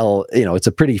well, it's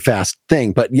a pretty fast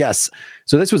thing. But yes,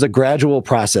 so this was a gradual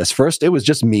process. First, it was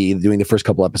just me doing the first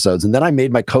couple episodes, and then I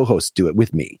made my co-host do it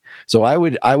with me. So I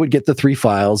would get the 3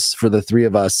 files for the 3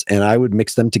 of us, and I would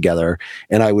mix them together,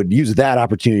 and I would use that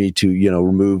opportunity to,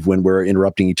 remove when we're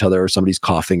interrupting each other or somebody's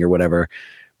coughing or whatever.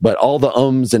 But all the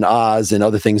ums and ahs and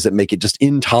other things that make it just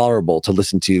intolerable to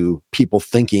listen to people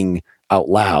thinking out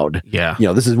loud. Yeah.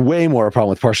 This is way more a problem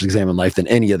with Partially Examined Life than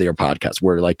any of their podcasts.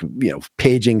 We're like,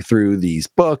 paging through these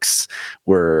books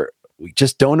where we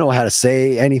just don't know how to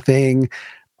say anything.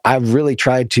 I've really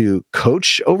tried to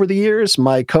coach over the years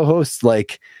my co-hosts.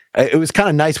 Like, it was kind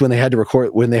of nice when they had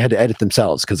to edit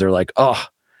themselves, because they're like, oh,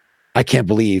 I can't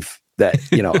believe that,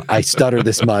 I stutter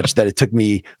this much, that it took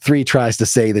me 3 tries to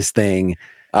say this thing.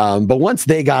 But once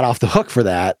they got off the hook for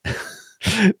that,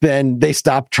 then they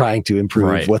stopped trying to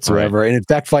improve whatsoever. Right. And in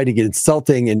fact, finding it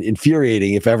insulting and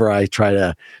infuriating if ever I try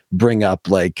to bring up,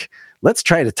 like, let's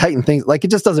try to tighten things. Like,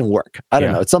 it just doesn't work. I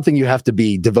don't know. It's something you have to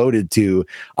be devoted to.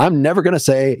 I'm never going to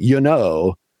say,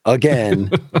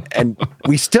 again. And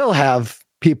we still have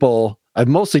people, I've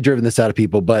mostly driven this out of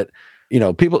people, but,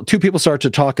 2 people start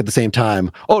to talk at the same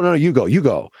time. Oh, no, you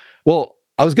go. Well,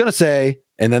 I was going to say,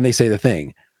 and then they say the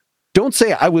thing. Don't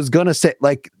say I was going to say,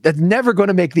 like, that's never going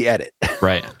to make the edit.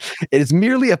 Right. It is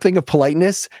merely a thing of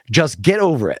politeness. Just get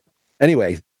over it.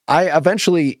 Anyway, I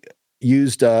eventually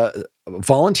used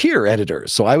volunteer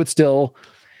editors. So I would still,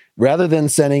 rather than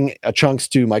sending chunks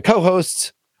to my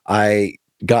co-hosts, I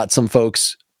got some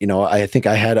folks, I think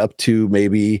I had up to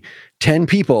maybe 10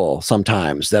 people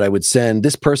sometimes that I would send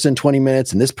this person 20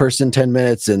 minutes and this person 10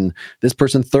 minutes and this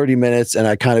person 30 minutes. And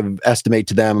I kind of estimate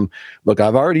to them, look,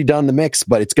 I've already done the mix,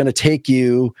 but it's going to take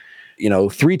you,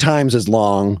 3 times as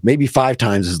long, maybe 5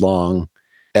 times as long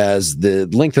as the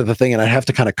length of the thing. And I have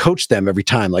to kind of coach them every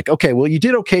time. Like, okay, well, you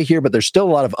did okay here, but there's still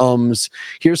a lot of ums.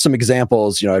 Here's some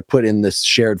examples, I put in this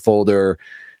shared folder.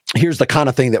 Here's the kind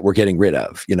of thing that we're getting rid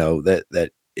of,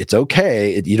 that it's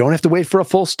okay. You don't have to wait for a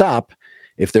full stop.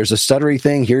 If there's a stuttery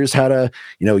thing, here's how to,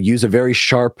 use a very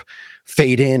sharp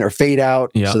fade in or fade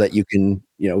out so that you can,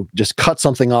 just cut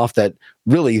something off that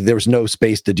really there's no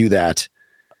space to do that.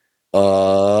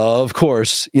 Of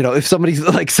course, if somebody's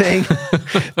like saying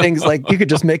things like, you could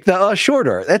just make the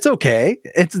shorter. That's okay.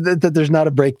 It's that there's not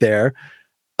a break there.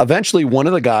 Eventually, one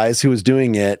of the guys who was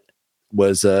doing it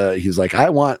was, he was like,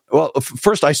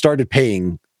 first I started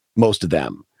paying most of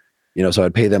them. So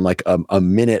I'd pay them like a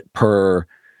minute per.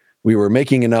 We were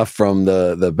making enough from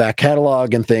the back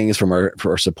catalog and things for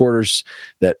our supporters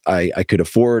that I could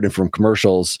afford, and from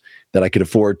commercials that I could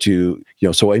afford to,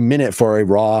 so a minute for a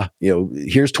raw,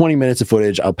 here's 20 minutes of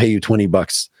footage. I'll pay you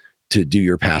 $20 to do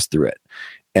your pass through it.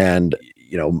 And,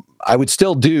 I would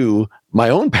still do my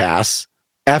own pass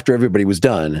after everybody was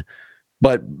done.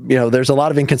 But, there's a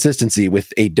lot of inconsistency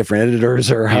with 8 different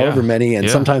editors or however many. And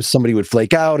sometimes somebody would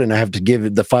flake out and I have to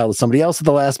give the file to somebody else at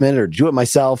the last minute or do it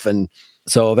myself. And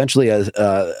so eventually, as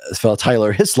fellow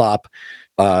Tyler Hislop,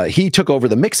 he took over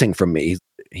the mixing from me.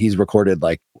 He's recorded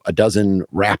like a dozen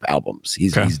rap albums.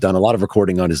 He's done a lot of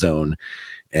recording on his own,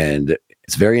 and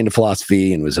it's very into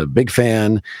philosophy and was a big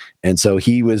fan. And so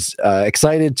he was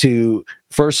excited to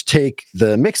first take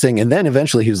the mixing, and then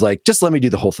eventually he was like, just let me do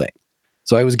the whole thing.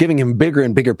 So I was giving him bigger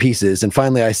and bigger pieces. And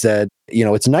finally I said,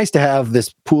 it's nice to have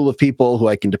this pool of people who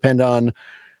I can depend on.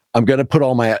 I'm going to put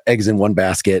all my eggs in one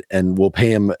basket and we'll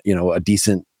pay him, a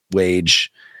decent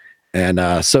wage.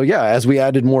 And so, yeah, as we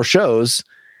added more shows,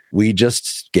 we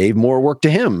just gave more work to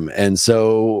him. And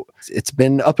so it's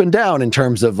been up and down in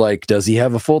terms of like, does he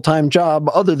have a full-time job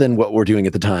other than what we're doing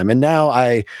at the time? And now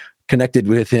I connected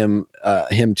with him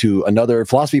to another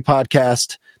philosophy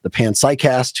podcast, the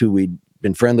Panpsycast, who we'd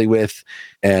been friendly with,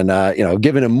 and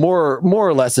given him more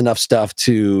or less enough stuff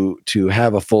to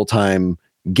have a full-time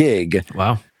gig.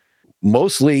 Wow.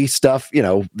 Mostly stuff,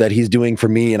 that he's doing for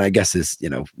me. And I guess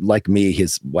like me,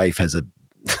 his wife has a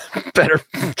better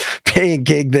paying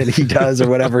gig than he does or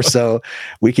whatever. So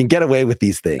we can get away with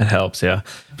these things. It helps. Yeah.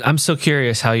 I'm so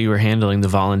curious how you were handling the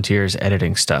volunteers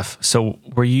editing stuff. So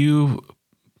were you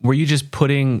just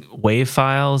putting WAV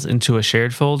files into a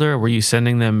shared folder? Were you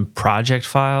sending them project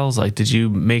files? Like, did you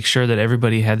make sure that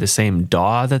everybody had the same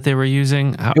DAW that they were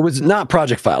using? It was not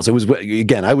project files. It was,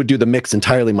 again, I would do the mix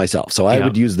entirely myself. So I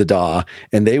would use the DAW,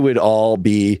 and they would all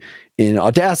be in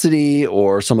Audacity,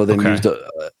 or some of them used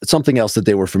something else that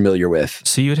they were familiar with.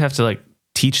 So you would have to like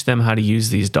teach them how to use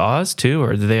these DAWs too,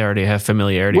 or do they already have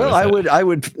familiarity with it?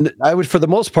 I would for the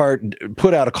most part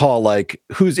put out a call like,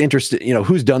 who's interested,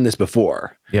 who's done this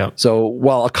before. Yeah. So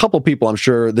while a couple people, I'm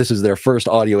sure this is their first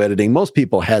audio editing, most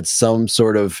people had some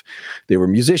sort of, they were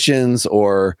musicians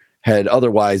or had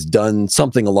otherwise done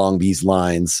something along these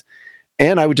lines.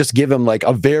 And I would just give them like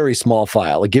a very small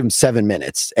file, like give them 7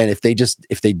 minutes. And if they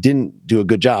didn't do a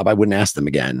good job, I wouldn't ask them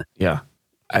again. Yeah.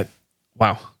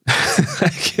 Wow.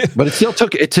 But it still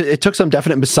took some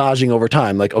definite massaging over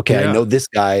time. Like, okay, I know this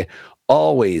guy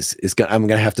always I'm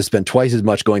going to have to spend twice as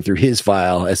much going through his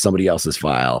file as somebody else's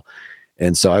file.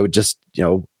 And so I would just,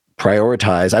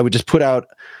 prioritize. I would just put out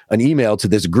an email to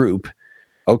this group.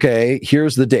 Okay,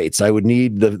 here's the dates. I would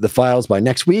need the files by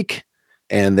next week.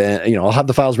 And then, I'll have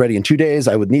the files ready in 2 days.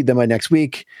 I would need them by next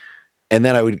week. And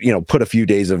then I would, put a few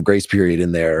days of grace period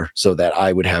in there so that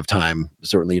I would have time,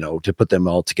 certainly, to put them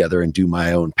all together and do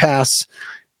my own pass,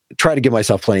 try to give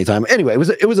myself plenty of time. Anyway,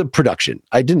 it was a production.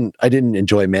 I didn't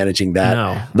enjoy managing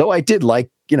that, though I did like,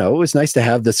 it was nice to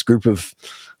have this group of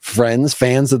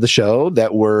fans of the show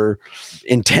that were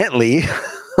intently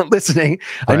listening.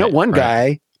 Right, I know one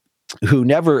guy who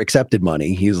never accepted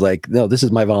money. He was like, no, this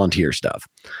is my volunteer stuff.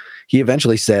 He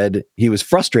eventually said he was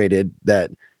frustrated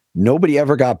that nobody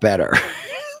ever got better.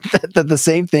 that the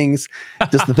same things,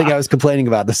 just the thing I was complaining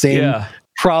about, the same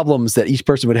problems that each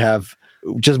person would have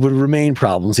just would remain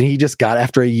problems. And he just got,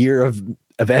 after a year of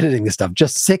editing this stuff,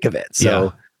 just sick of it.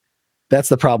 So that's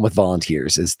the problem with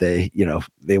volunteers, is they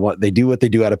do what they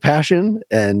do out of passion,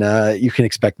 and you can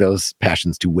expect those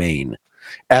passions to wane.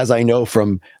 As I know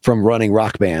from running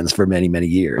rock bands for many, many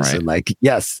years. Right. And like,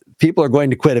 yes, people are going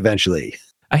to quit eventually.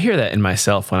 I hear that in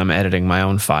myself when I'm editing my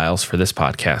own files for this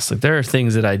podcast. Like, there are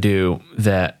things that I do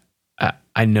that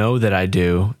I know that I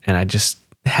do, and I just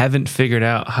haven't figured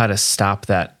out how to stop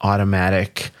that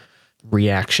automatic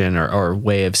reaction or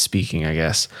way of speaking, I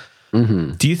guess.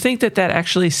 Mm-hmm. Do you think that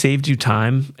actually saved you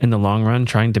time in the long run,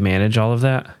 trying to manage all of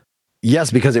that?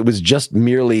 Yes, because it was just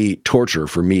merely torture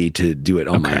for me to do it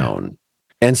on my own.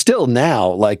 And still now,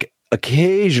 like,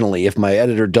 occasionally, if my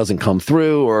editor doesn't come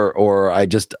through, or I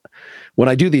just, when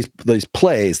I do these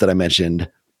plays that I mentioned,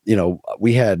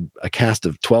 we had a cast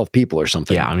of 12 people or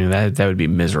something. Yeah, I mean, that would be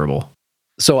miserable.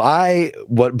 So I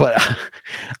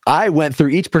went through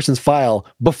each person's file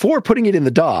before putting it in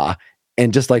the DAW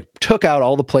and just like took out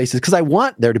all the places, because I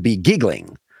want there to be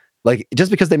giggling. Like, just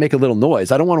because they make a little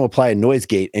noise, I don't want to apply a noise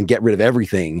gate and get rid of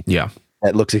everything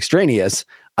that looks extraneous.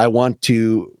 I want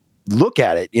to look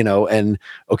at it, and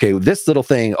okay, this little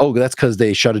thing, that's because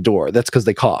they shut a door. That's because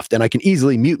they coughed. And I can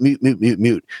easily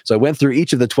mute. So I went through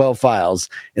each of the 12 files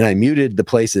and I muted the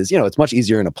places. It's much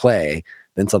easier in a play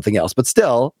than something else, but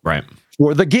still, right,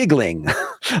 for the giggling,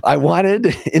 I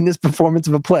wanted, in this performance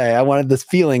of a play, I wanted this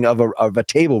feeling of a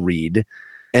table read.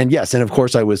 And yes, and of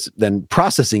course I was then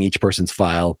processing each person's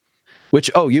file,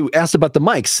 which, you asked about the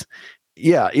mics.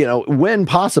 Yeah, when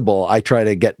possible, I try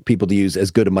to get people to use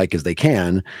as good a mic as they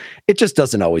can. It just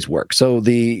doesn't always work. So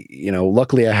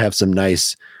luckily I have some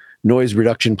nice noise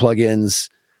reduction plugins.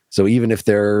 So even if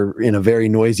they're in a very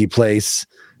noisy place,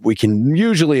 we can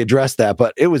usually address that.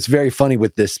 But it was very funny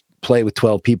with this play with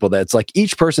 12 people, that's like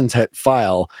each person's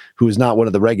file, who is not one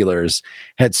of the regulars,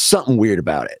 had something weird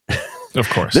about it. Of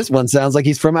course. This one sounds like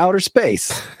he's from outer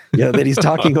space, that he's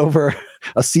talking over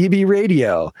a CB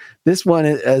radio. This one,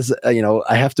 as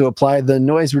I have to apply the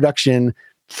noise reduction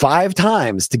 5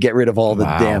 times to get rid of all the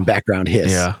damn background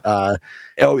hiss. Yeah.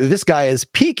 This guy is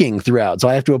peaking throughout, so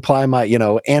I have to apply my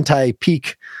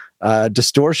anti-peak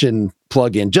distortion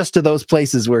plugin just to those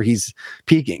places where he's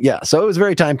peaking. Yeah, so it was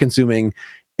very time consuming.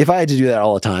 if I had to do that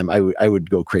all the time, I would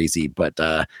go crazy. But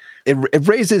it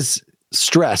raises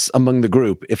stress among the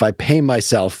group if I pay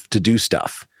myself to do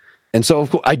stuff. And so, of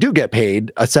course, I do get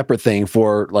paid a separate thing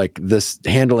for like this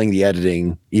handling the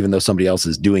editing, even though somebody else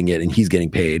is doing it and he's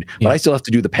getting paid. But I still have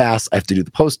to do the pass. I have to do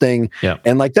the posting. Yeah.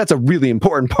 And like, that's a really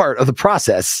important part of the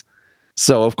process.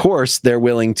 So, of course, they're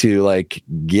willing to like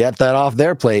get that off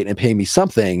their plate and pay me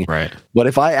something. Right. But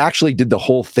if I actually did the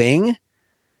whole thing,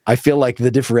 I feel like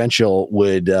the differential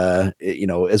would,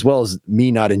 as well as me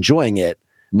not enjoying it,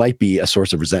 might be a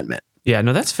source of resentment. Yeah,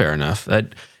 no, that's fair enough.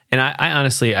 And I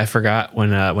honestly, I forgot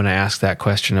when I asked that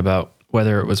question about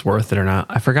whether it was worth it or not.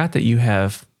 I forgot that you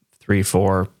have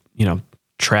 3-4,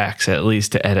 tracks at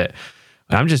least to edit.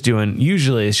 I'm just doing,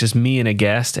 usually it's just me and a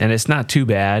guest, and it's not too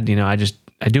bad.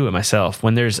 I do it myself.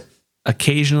 When there's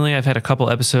occasionally, I've had a couple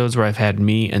episodes where I've had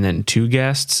me and then 2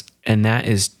 guests, and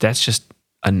that's just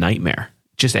a nightmare.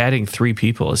 Just adding 3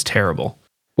 people is terrible.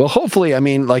 Well, hopefully, I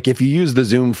mean, like if you use the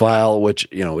Zoom file, which,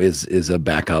 is a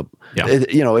backup,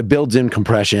 it builds in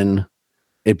compression,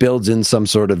 it builds in some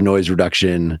sort of noise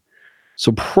reduction.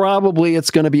 So probably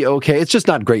it's going to be okay. It's just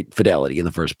not great fidelity in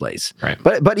the first place. Right.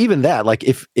 But even that, like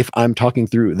if I'm talking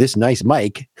through this nice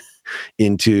mic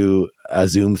into a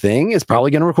Zoom thing, it's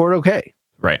probably going to record okay.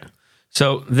 Right.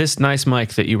 So this nice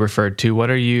mic that you referred to, what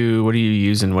are you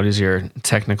using? What is your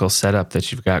technical setup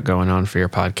that you've got going on for your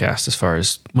podcast as far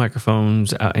as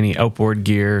microphones, any outboard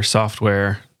gear,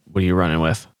 software? What are you running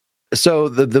with? So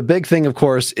the big thing, of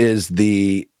course, is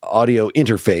the audio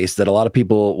interface that a lot of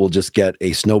people will just get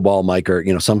a snowball mic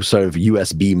or, some sort of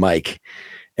USB mic.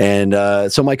 And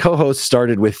so my co-host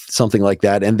started with something like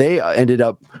that, and they ended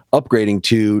up upgrading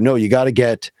to, no, you got to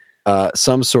get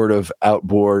some sort of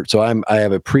outboard. So I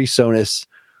have a PreSonus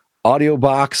audio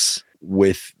box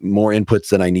with more inputs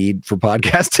than I need for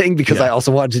podcasting because I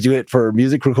also wanted to do it for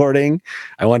music recording.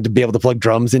 I wanted to be able to plug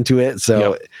drums into it.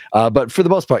 So, but for the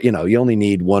most part, you only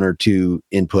need 1 or 2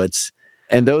 inputs,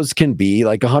 and those can be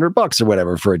like $100 or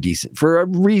whatever for a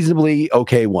reasonably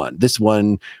okay one. This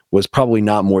one was probably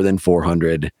not more than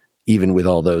 400, even with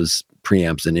all those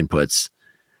preamps and inputs.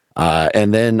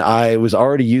 And then I was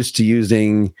already used to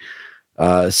using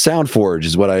SoundForge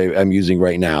is what I'm using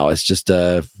right now. It's just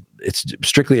it's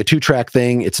strictly a 2-track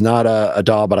thing. It's not a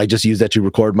DAW, but I just use that to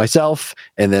record myself.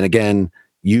 And then again,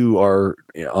 you are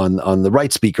on the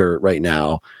right speaker right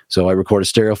now. So I record a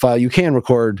stereo file. You can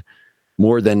record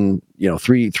more than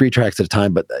 3 tracks at a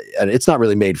time, but it's not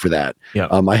really made for that. Yeah.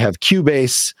 I have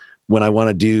Cubase when I want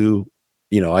to do.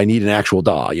 I need an actual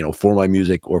DAW, for my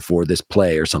music or for this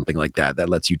play or something like that. That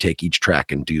lets you take each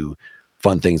track and do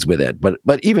fun things with it. But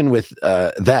even with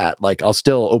that, like I'll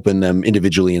still open them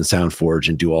individually in SoundForge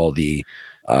and do all the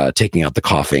taking out the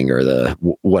coughing or the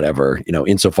whatever,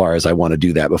 insofar as I want to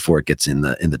do that before it gets in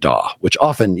the DAW, which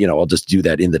often, I'll just do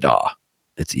that in the DAW.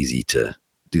 It's easy to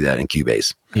do that in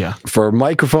Cubase. Yeah. For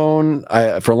microphone,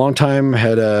 I for a long time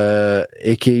had a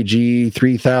AKG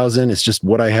 3000. It's just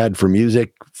what I had for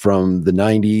music from the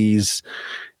 90s,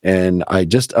 and I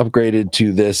just upgraded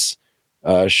to this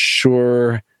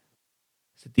Shure.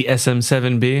 Is it the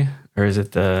SM7B or is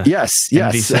it the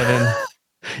MV7?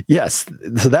 Yes.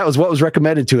 So that was what was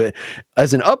recommended to it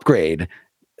as an upgrade.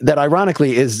 That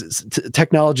ironically is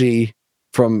technology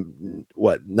from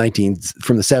late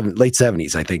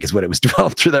 70s, I think is what it was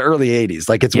developed through the early 80s.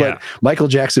 Like it's what Michael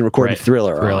Jackson recorded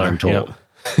Thriller on, I'm told.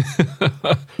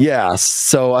 Yep. Yeah.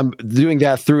 So I'm doing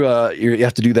that through you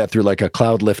have to do that through like a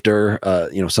cloud lifter,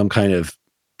 some kind of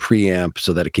preamp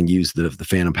so that it can use the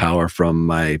phantom power from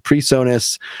my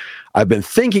PreSonus. I've been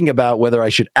thinking about whether I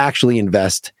should actually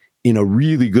invest in a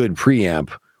really good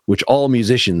preamp, which all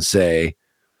musicians say,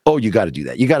 oh, you got to do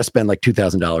that. You got to spend like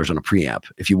 $2,000 on a preamp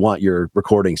if you want your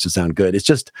recordings to sound good. It's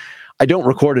just, I don't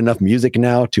record enough music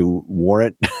now to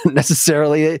warrant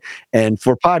necessarily. And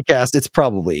for podcasts, it's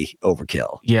probably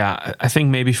overkill. Yeah, I think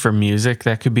maybe for music,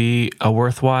 that could be a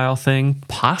worthwhile thing,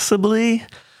 possibly.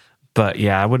 But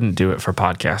yeah, I wouldn't do it for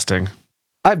podcasting.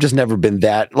 I've just never been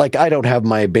that, like, I don't have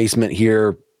my basement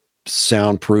here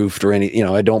soundproofed or any,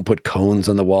 I don't put cones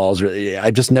on the walls.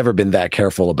 I've just never been that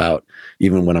careful about,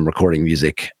 even when I'm recording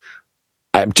music.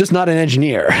 I'm just not an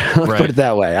engineer. Let's put it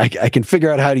that way. I can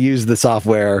figure out how to use the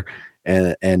software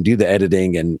and do the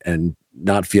editing and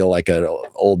not feel like an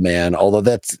old man. Although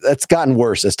that's gotten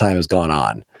worse as time has gone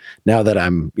on. Now that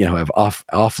I'm, I've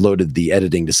offloaded the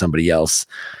editing to somebody else,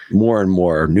 more and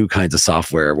more new kinds of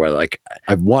software where like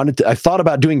I've thought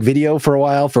about doing video for a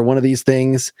while for one of these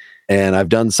things. And I've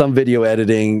done some video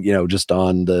editing, just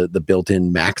on the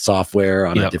built-in Mac software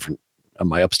on a different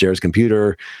my upstairs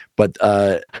computer. But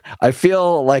I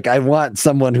feel like I want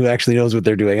someone who actually knows what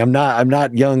they're doing. I'm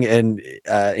not young and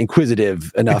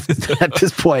inquisitive enough at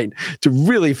this point to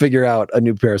really figure out a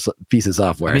new piece of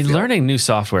software. I mean, learning new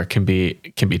software can be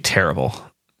terrible.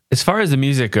 As far as the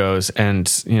music goes, and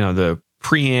the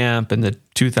preamp and the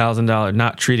 $2,000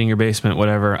 not treating your basement,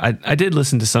 whatever. I did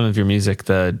listen to some of your music,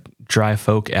 the Dry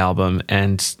Folk album,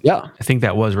 and I think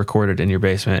that was recorded in your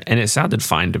basement, and it sounded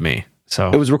fine to me.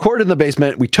 So it was recorded in the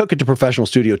basement. We took it to professional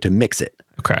studio to mix it.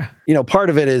 Okay. Part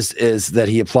of it is that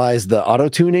he applies the auto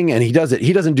tuning, and he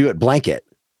doesn't do it blanket.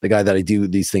 The guy that I do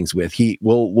these things with, he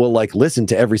will like listen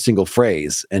to every single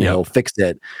phrase and he'll fix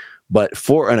it. But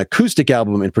for an acoustic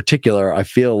album in particular, I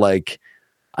feel like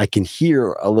I can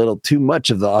hear a little too much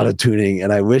of the auto tuning,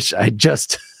 and I wish I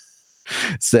just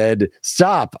said,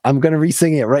 stop, I'm going to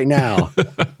re-sing it right now.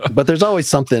 But there's always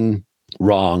something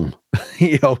wrong,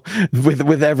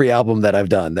 with every album that I've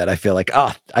done that I feel like,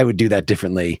 I would do that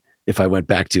differently if I went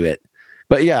back to it.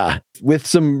 But yeah, with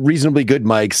some reasonably good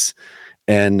mics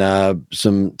and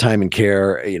some time and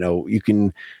care, you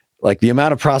can, like, the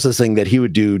amount of processing that he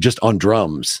would do just on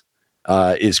drums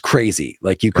is crazy.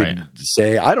 Like, you could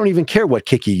say, I don't even care what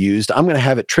kick you used. I'm going to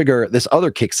have it trigger this other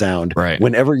kick sound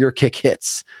whenever your kick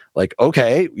hits. Like,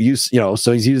 okay,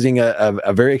 so he's using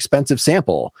a very expensive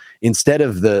sample instead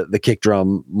of the kick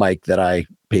drum mic that I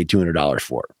paid $200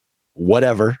 for.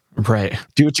 Whatever. Right.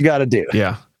 Do what you got to do.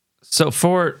 Yeah. So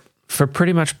for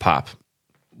pretty much pop,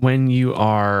 when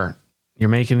you're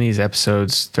making these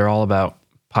episodes, they're all about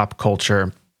pop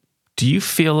culture. Do you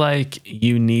feel like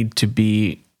you need to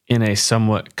be in a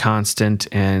somewhat constant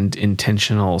and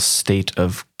intentional state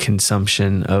of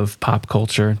consumption of pop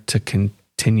culture to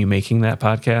continue making that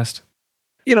podcast?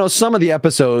 Some of the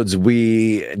episodes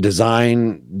we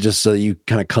design just so you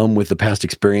kind of come with the past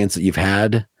experience that you've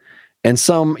had. And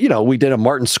some, we did a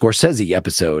Martin Scorsese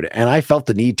episode, and I felt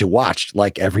the need to watch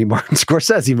like every Martin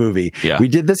Scorsese movie. Yeah. We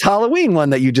did this Halloween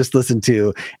one that you just listened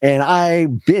to, and I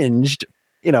binged.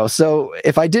 So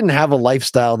if I didn't have a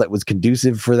lifestyle that was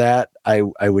conducive for that, I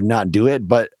would not do it.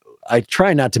 But I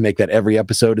try not to make that every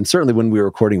episode. And certainly when we were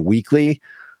recording weekly,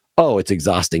 it's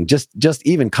exhausting. Just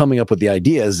even coming up with the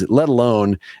ideas, let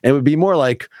alone, it would be more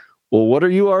like, well, what are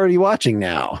you already watching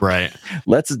now? Right.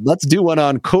 Let's do one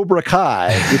on Cobra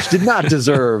Kai, which did not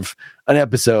deserve an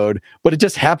episode, but it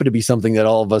just happened to be something that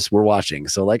all of us were watching.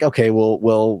 So like, okay, we'll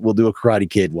do a Karate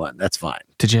Kid one. That's fine.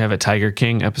 Did you have a Tiger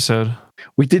King episode?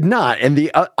 We did not. And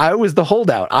I was the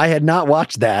holdout. I had not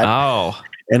watched that. Oh.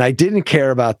 And I didn't care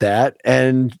about that.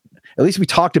 And at least we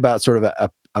talked about sort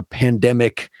of a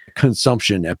pandemic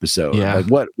consumption episode. Yeah.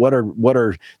 Like what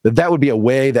are that would be a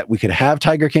way that we could have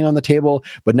Tiger King on the table,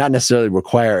 but not necessarily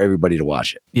require everybody to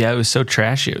watch it. Yeah, it was so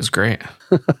trashy. It was great.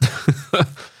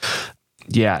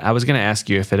 Yeah, I was going to ask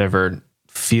you if it ever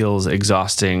feels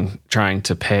exhausting trying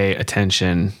to pay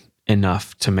attention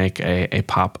enough to make a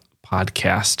pop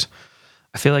podcast.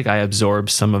 I feel like I absorb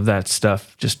some of that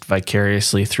stuff just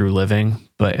vicariously through living,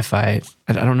 but if I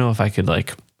don't know if I could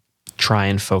like try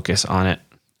and focus on it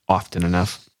often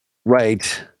enough.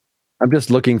 Right. I'm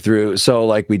just looking through. So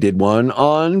like we did one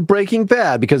on Breaking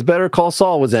Bad because Better Call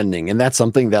Saul was ending. And that's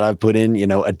something that I've put in,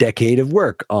 a decade of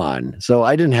work on. So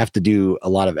I didn't have to do a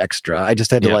lot of extra. I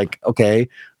just had to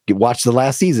watch the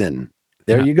last season.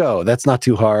 There you go. That's not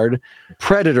too hard.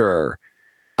 Predator.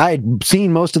 I had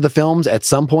seen most of the films at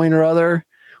some point or other.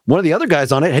 One of the other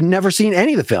guys on it had never seen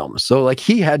any of the films. So like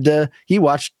he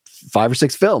watched 5 or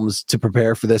 6 films to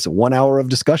prepare for this 1 hour of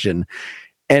discussion.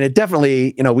 And it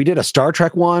definitely, we did a Star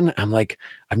Trek one. I'm like,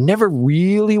 I've never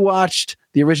really watched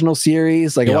the original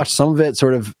series. Like I watched some of it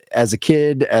sort of as a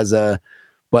kid,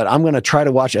 but I'm going to try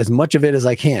to watch as much of it as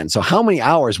I can. So how many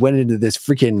hours went into this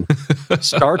freaking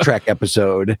Star Trek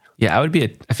episode? Yeah, I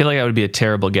feel like I would be a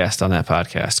terrible guest on that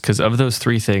podcast because of those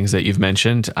 3 things that you've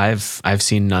mentioned, I've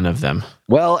seen none of them.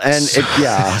 Well, and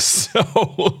so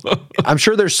I'm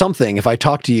sure there's something if I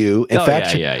talk to you. In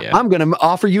fact, I'm going to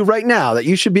offer you right now that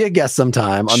you should be a guest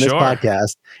sometime on this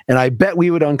podcast. And I bet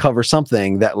we would uncover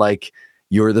something that like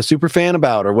you're the super fan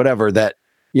about or whatever that,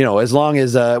 as long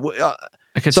as,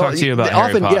 I could talk to you about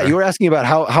Harry Potter. Yeah, you were asking about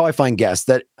how I find guests.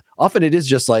 That often it is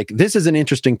just like, this is an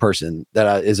interesting person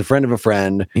that is a friend of a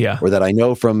friend, or that I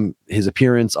know from his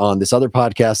appearance on this other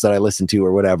podcast that I listen to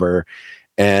or whatever.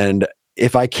 And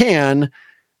if I can,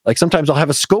 like sometimes I'll have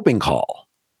a scoping call.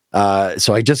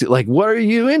 So I just like, what are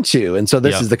you into? And so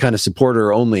this is the kind of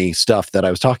supporter only stuff that I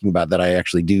was talking about that I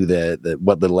actually do the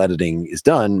what little editing is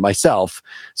done myself.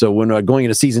 So when going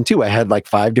into season 2, I had like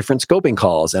 5 different scoping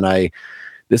calls and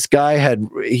this guy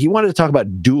he wanted to talk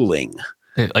about dueling.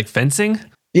 Like fencing?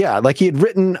 Yeah, like he had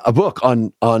written a book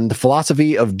on the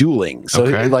philosophy of dueling. So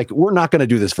like, we're not going to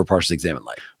do this for Partially Examined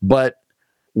Life. But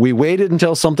we waited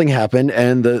until something happened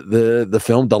and the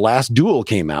film The Last Duel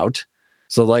came out.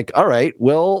 So like, all right,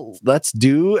 well, let's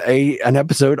do an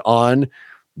episode on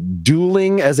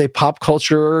dueling as a pop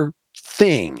culture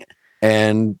thing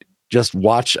and just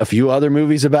watch a few other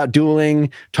movies about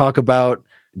dueling, talk about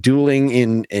dueling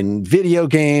in video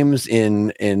games,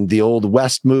 in the old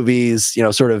West movies,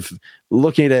 sort of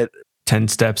looking at 10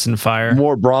 Steps in Fire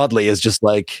more broadly as just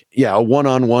like, a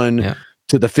one-on-one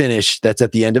to the finish that's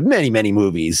at the end of many, many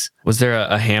movies. Was there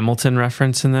a Hamilton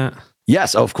reference in that?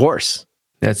 Yes, of course.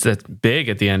 That's big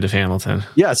at the end of Hamilton.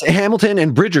 Yes, Hamilton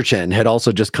and Bridgerton had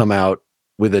also just come out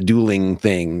with a dueling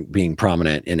thing being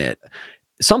prominent in it.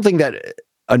 Something that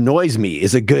annoys me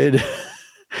is a good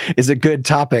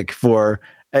topic for.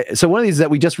 So one of these that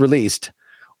we just released.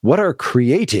 What are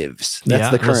creatives? That's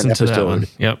the current episode.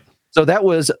 Yep. So that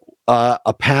was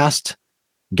a past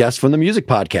guest from the music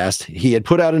podcast. He had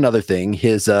put out another thing.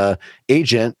 His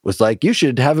agent was like, "You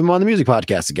should have him on the music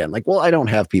podcast again." Like, well, I don't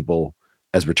have people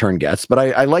as return guests, but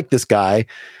I like this guy.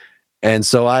 And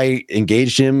so I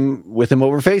engaged with him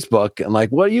over Facebook. And like,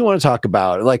 what do you want to talk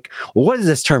about? Like, well, what is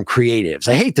this term creatives?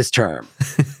 I hate this term.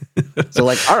 So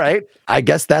like, all right, I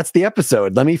guess that's the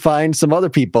episode. Let me find some other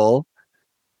people.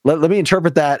 Let me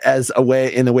interpret that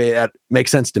in the way that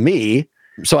makes sense to me.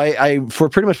 So I for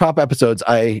pretty much pop episodes,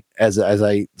 as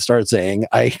I started saying,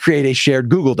 I create a shared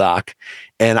Google Doc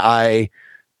and I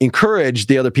encourage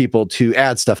the other people to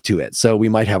add stuff to it. So we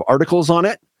might have articles on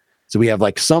it. So we have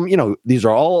like some, these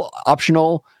are all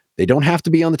optional. They don't have to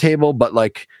be on the table, but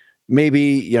like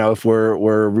maybe, if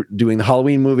we're doing the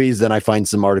Halloween movies, then I find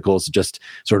some articles just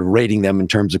sort of rating them in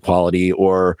terms of quality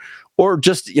or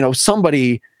just,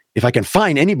 somebody, if I can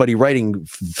find anybody writing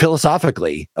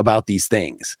philosophically about these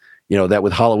things, that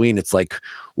with Halloween, it's like,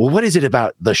 well, what is it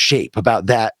about the shape, about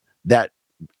that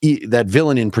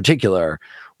villain in particular?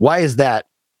 Why is that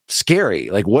scary?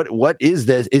 Like, what is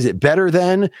this? Is it better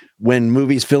than when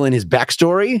movies fill in his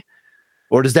backstory,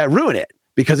 or does that ruin it?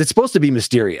 Because it's supposed to be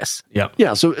mysterious.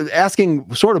 Yeah. So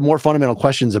asking sort of more fundamental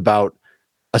questions about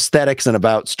aesthetics and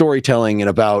about storytelling and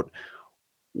about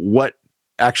what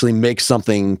actually makes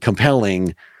something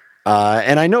compelling.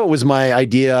 And I know it was my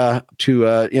idea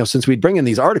to, since we'd bring in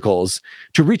these articles,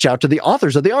 to reach out to the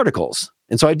authors of the articles.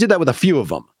 And so I did that with a few of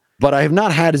them, but I have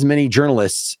not had as many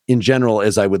journalists in general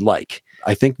as I would like.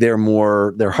 I think they're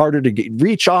harder to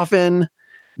reach often.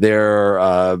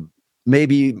 They're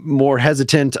maybe more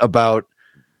hesitant about,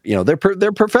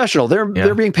 they're professional.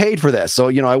 They're being paid for this. So,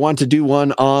 I want to do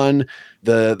one on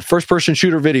the first person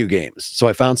shooter video games. So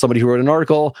I found somebody who wrote an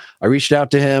article. I reached out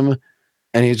to him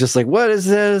and he's just like, what is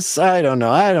this? I don't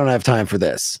know. I don't have time for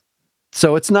this.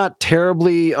 So it's not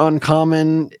terribly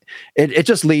uncommon. It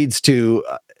just leads to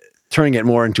turning it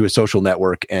more into a social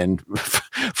network and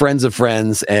friends of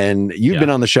friends. And you've been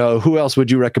on the show. Who else would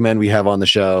you recommend we have on the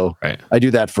show? Right. I do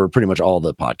that for pretty much all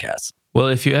the podcasts. Well,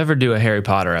 if you ever do a Harry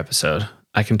Potter episode,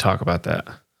 I can talk about that.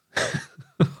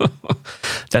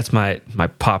 That's my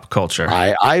pop culture.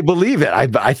 I believe it.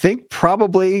 I think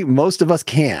probably most of us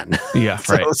can. Yeah,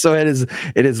 right. So it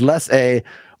is less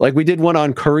like we did one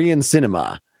on Korean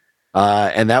cinema.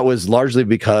 And that was largely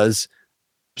because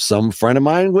some friend of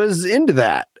mine was into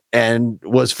that and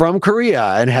was from Korea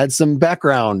and had some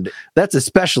background. That's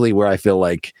especially where I feel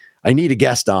like I need a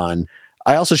guest on.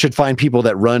 I also should find people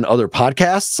that run other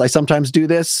podcasts. I sometimes do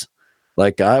this.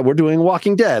 Like, we're doing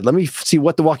Walking Dead. Let me see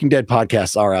what the Walking Dead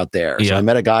podcasts are out there. So I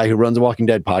met a guy who runs a Walking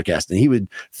Dead podcast, and he was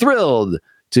thrilled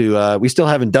to, we still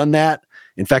haven't done that.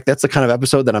 In fact, that's the kind of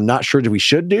episode that I'm not sure that we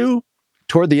should do.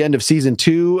 Toward the end of season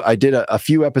 2, I did a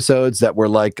few episodes that were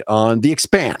like on The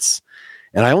Expanse.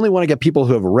 And I only want to get people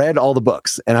who have read all the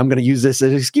books. And I'm going to use this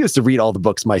as an excuse to read all the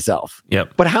books myself.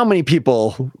 Yep. But how many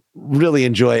people really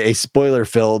enjoy a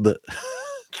spoiler-filled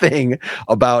thing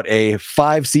about a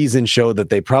 5-season show that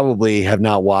they probably have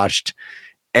not watched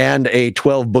and a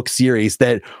 12-book series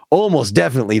that almost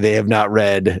definitely they have not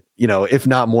read, if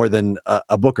not more than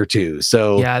a book or two.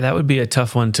 So yeah, that would be a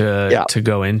tough one to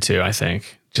go into, I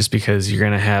think, just because you're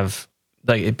going to have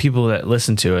like people that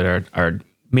listen to it are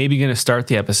maybe going to start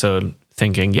the episode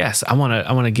thinking, yes, I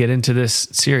want to get into this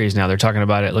series now. They're talking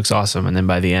about it. It looks awesome. And then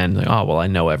by the end, like, oh, well, I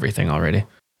know everything already.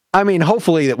 I mean,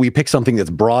 hopefully that we pick something that's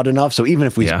broad enough. So even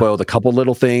if we spoiled a couple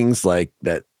little things like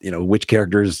that, which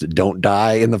characters don't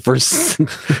die in the first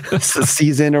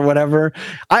season or whatever,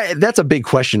 that's a big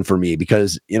question for me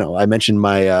because, I mentioned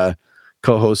my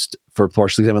co-host for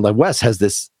Partially Examined Life, Wes, has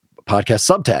this podcast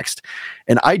Subtext.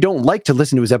 And I don't like to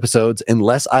listen to his episodes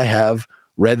unless I have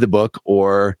read the book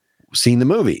or seen the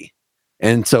movie.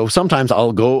 And so sometimes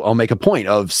I'll make a point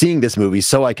of seeing this movie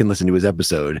so I can listen to his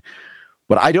episode.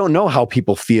 But I don't know how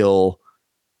people feel,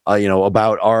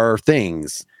 about our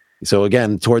things. So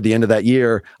again, toward the end of that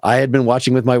year, I had been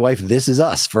watching with my wife This Is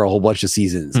Us for a whole bunch of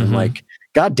seasons. Mm-hmm. I'm like,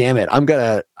 God damn it,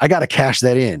 I gotta cash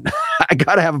that in. I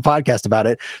gotta have a podcast about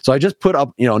it. So I just put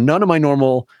up, none of my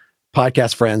normal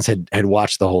podcast friends had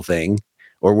watched the whole thing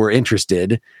or were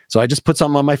interested. So I just put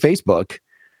something on my Facebook,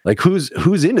 like who's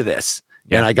into this?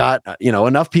 Yeah. And I got,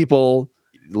 enough people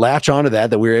latch onto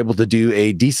that we were able to do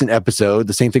a decent episode.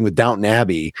 The same thing with Downton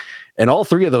Abbey. And all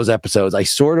three of those episodes, I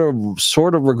sort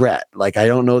of regret. Like, I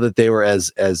don't know that they were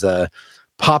as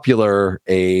popular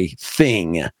a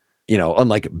thing,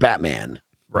 unlike Batman.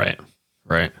 Right.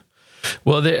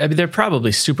 Well, they're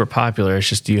probably super popular. It's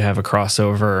just, do you have a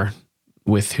crossover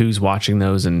with who's watching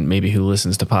those and maybe who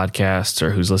listens to podcasts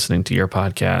or who's listening to your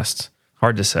podcasts?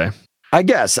 Hard to say. I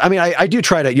guess. I mean, I do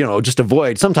try to, just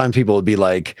avoid. Sometimes people would be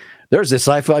like, there's this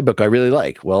sci-fi book I really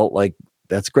like. Well, like,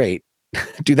 that's great.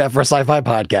 Do that for a sci-fi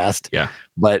podcast. Yeah.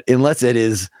 But unless it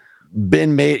is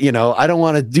been made, I don't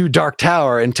want to do Dark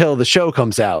Tower until the show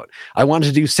comes out. I wanted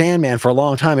to do Sandman for a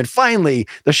long time. And finally,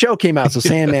 the show came out. So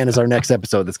Sandman is our next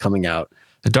episode that's coming out.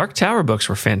 The Dark Tower books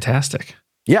were fantastic.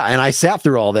 Yeah. And I sat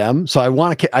through all them. So I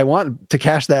want to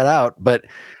cash that out. But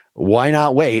why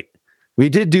not wait? We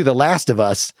did do The Last of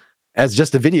Us as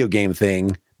just a video game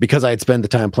thing because I had spent the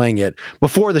time playing it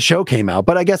before the show came out.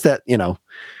 But I guess that,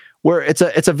 where it's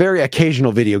a very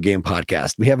occasional video game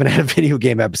podcast. We haven't had a video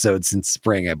game episode since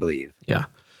spring, I believe. Yeah.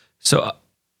 So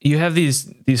you have these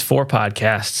 4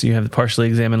 podcasts. You have the Partially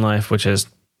Examined Life, which has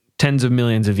tens of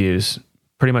millions of views,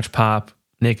 pretty much pop,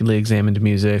 Nakedly Examined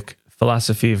Music,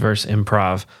 Philosophy versus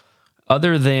Improv.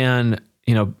 Other than,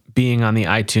 being on the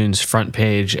iTunes front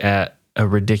page at a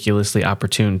ridiculously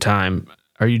opportune time,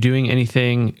 are you doing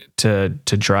anything to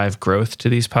drive growth to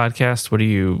these podcasts? What are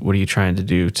you trying to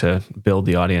do to build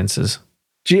the audiences?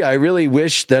 Gee, I really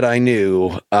wish that I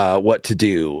knew what to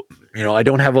do. I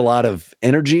don't have a lot of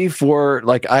energy for,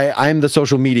 like, I'm the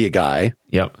social media guy.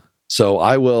 Yep. So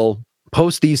I will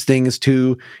post these things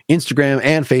to Instagram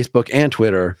and Facebook and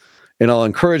Twitter, and I'll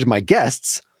encourage my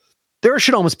guests. There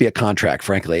should almost be a contract,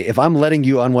 frankly. If I'm letting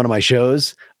you on one of my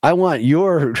shows, I want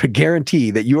your guarantee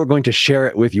that you are going to share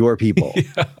it with your people.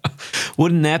 Yeah.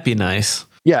 Wouldn't that be nice?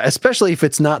 Yeah, especially if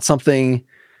it's not something,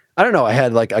 I don't know. I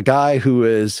had like a guy who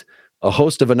is a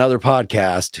host of another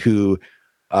podcast who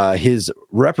his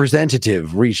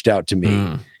representative reached out to me.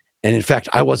 And in fact,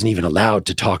 I wasn't even allowed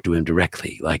to talk to him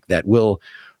directly. Like that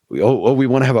we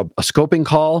want to have a scoping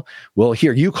call. Well,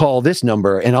 here, you call this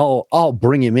number and I'll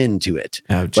bring him into it.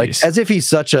 Oh, like as if he's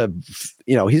such a,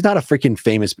 he's not a freaking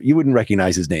famous, you wouldn't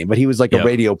recognize his name, but he was like a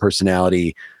radio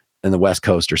personality in the West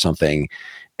Coast or something.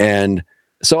 And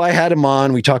so I had him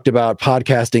on, we talked about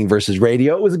podcasting versus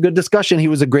radio. It was a good discussion. He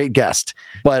was a great guest,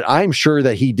 but I'm sure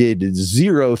that he did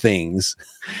zero things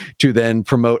to then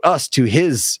promote us to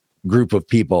his group of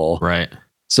people. Right.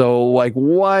 So, like,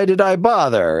 why did I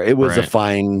bother? It was a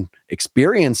fine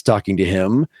experience talking to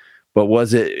him, but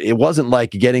it wasn't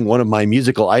like getting one of my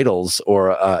musical idols or,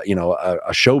 a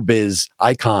showbiz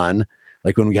icon,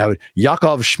 like when we had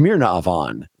Yakov Smirnov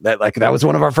on. That was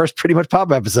one of our first Pretty Much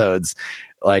Pop episodes.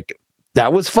 Like,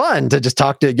 that was fun to just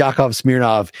talk to Yakov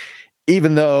Smirnov,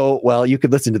 even though, well, you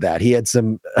could listen to that. He had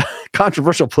some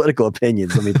controversial political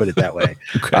opinions, let me put it that way.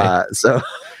 Okay.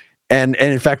 And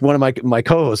in fact, one of my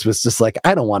co-hosts was just like,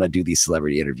 I don't want to do these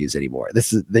celebrity interviews anymore.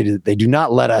 They do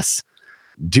not let us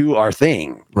do our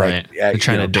thing. Right. They're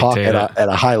trying to talk at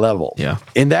a high level. Yeah.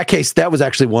 In that case, that was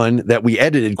actually one that we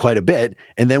edited quite a bit.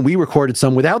 And then we recorded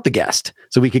some without the guest.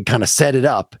 So we could kind of set it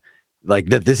up like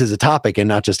that this is a topic and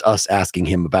not just us asking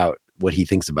him about what he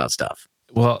thinks about stuff.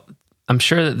 Well, I'm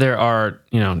sure that there are,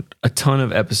 a ton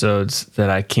of episodes that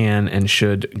I can and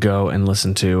should go and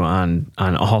listen to on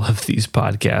all of these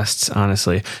podcasts.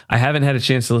 Honestly, I haven't had a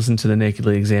chance to listen to the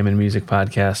Nakedly Examined Music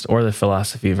podcast or the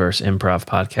Philosophy versus Improv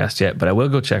podcast yet, but I will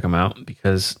go check them out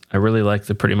because I really like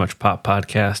the Pretty Much Pop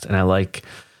podcast and I like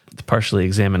the Partially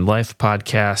Examined Life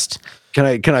podcast.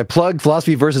 Can I plug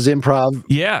Philosophy versus Improv?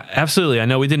 Yeah, absolutely. I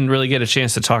know we didn't really get a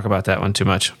chance to talk about that one too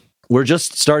much. We're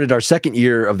just started our second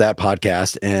year of that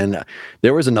podcast, and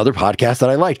there was another podcast that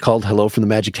I liked called Hello from the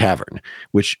Magic Tavern,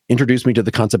 which introduced me to the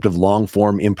concept of long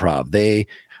form improv. They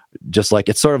just like,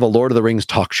 it's sort of a Lord of the Rings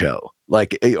talk show,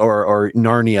 like, or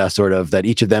Narnia sort of, that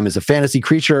each of them is a fantasy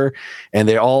creature, and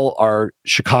they all are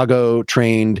Chicago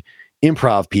trained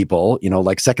improv people,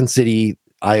 like Second City,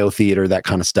 IO Theater, that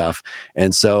kind of stuff.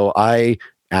 And so I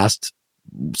asked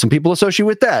some people associated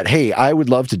with that, hey, I would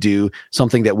love to do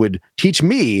something that would teach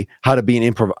me how to be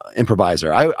an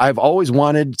improviser. I've always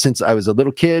wanted, since I was a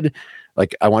little kid,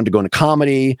 like I wanted to go into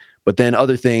comedy, but then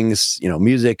other things,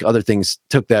 music, other things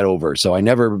took that over. So I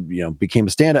never, became a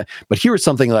stand-up. But here was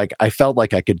something like I felt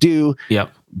like I could do.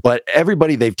 Yep. But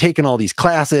everybody, they've taken all these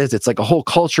classes. It's like a whole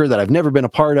culture that I've never been a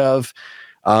part of.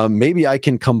 Maybe I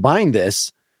can combine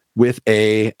this with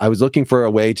I was looking for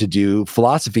a way to do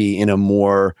philosophy in a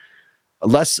more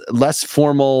less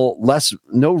formal,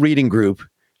 no reading group,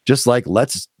 just like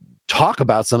let's talk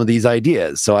about some of these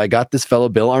ideas. So I got this fellow,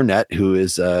 Bill Arnett, who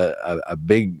is a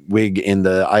big wig in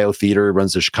the IO Theater,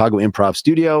 runs the Chicago Improv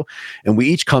Studio. And we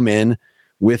each come in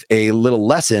with a little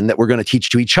lesson that we're going to teach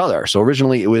to each other. So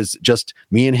originally it was just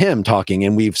me and him talking,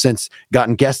 and we've since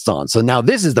gotten guests on. So now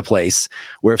this is the place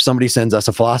where if somebody sends us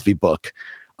a philosophy book,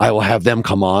 I will have them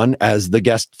come on as the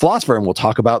guest philosopher, and we'll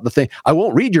talk about the thing. I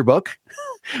won't read your book,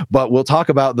 but we'll talk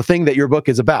about the thing that your book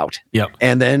is about. Yep.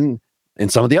 And then in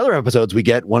some of the other episodes, we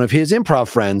get one of his improv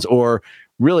friends, or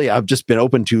really, I've just been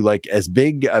open to like as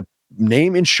big a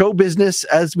name in show business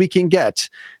as we can get.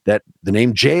 That the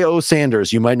name J.O.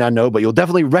 Sanders, you might not know, but you'll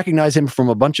definitely recognize him from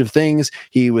a bunch of things.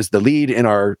 He was the lead in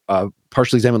our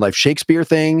Partially Examined Life Shakespeare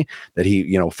thing that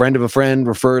he, friend of a friend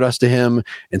referred us to him.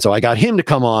 And so I got him to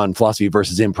come on Philosophy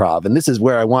versus Improv. And this is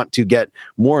where I want to get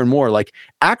more and more like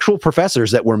actual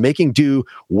professors that were making do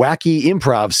wacky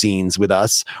improv scenes with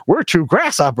us. We're two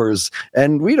grasshoppers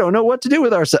and we don't know what to do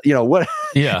with ourselves. What?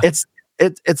 Yeah.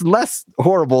 It's less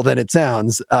horrible than it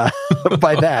sounds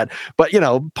by that. But,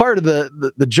 part of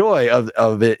the joy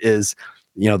of it is,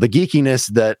 the geekiness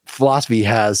that philosophy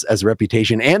has as a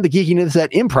reputation and the geekiness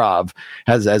that improv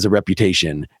has as a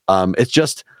reputation. It's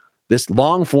just this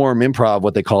long form improv,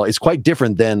 what they call it, is quite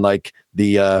different than like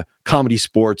the comedy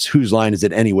sports, whose line is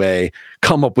it anyway,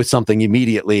 come up with something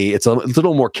immediately. It's a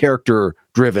little more character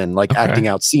driven, like acting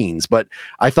out scenes. But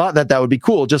I thought that would be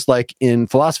cool. Just like in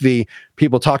philosophy,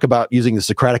 people talk about using the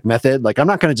Socratic method. Like, I'm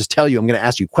not going to just tell you, I'm going to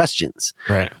ask you questions.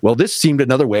 Right. Well, this seemed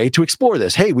another way to explore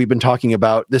this. Hey, we've been talking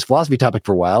about this philosophy topic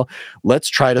for a while. Let's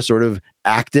try to sort of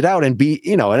act it out and be,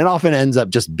 and it often ends up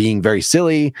just being very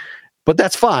silly, but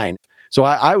that's fine. So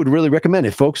I would really recommend,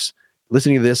 if folks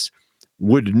listening to this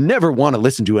would never want to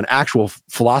listen to an actual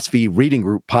philosophy reading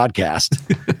group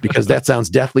podcast, because that sounds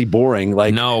deathly boring.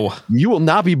 Like, no, you will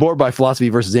not be bored by Philosophy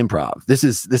versus Improv. This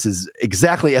is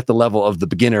exactly at the level of the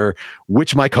beginner,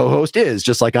 which my co-host is,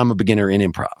 just like I'm a beginner in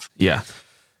improv. Yeah.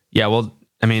 Yeah. Well,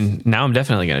 I mean, now I'm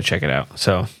definitely going to check it out.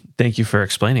 So thank you for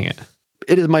explaining it.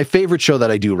 It is my favorite show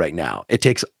that I do right now. It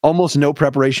takes almost no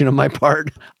preparation on my part.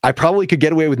 I probably could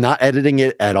get away with not editing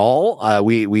it at all.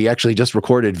 We actually just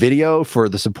recorded video for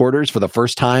the supporters for the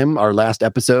first time, our last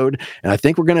episode. And I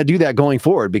think we're going to do that going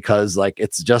forward, because like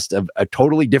it's just a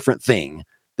totally different thing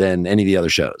than any of the other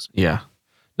shows. Yeah.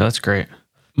 No, that's great.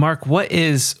 Mark, what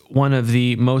is one of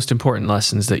the most important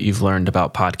lessons that you've learned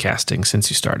about podcasting since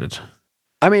you started?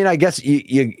 I mean, I guess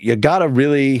you got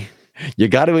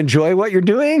to enjoy what you're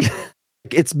doing.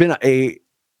 It's been a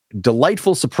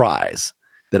delightful surprise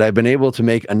that I've been able to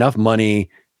make enough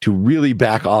money to really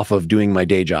back off of doing my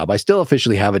day job. I still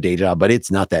officially have a day job, but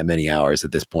it's not that many hours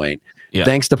at this point. Yeah.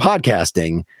 Thanks to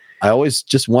podcasting. I always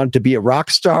just wanted to be a rock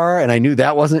star, and I knew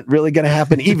that wasn't really going to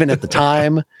happen even at the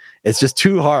time. It's just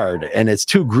too hard and it's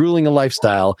too grueling a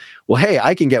lifestyle. Well, hey,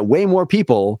 I can get way more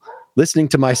people listening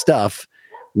to my stuff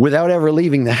without ever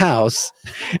leaving the house,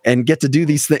 and get to do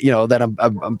these things, that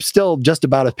I'm still just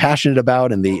about as passionate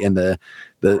about. And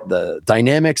the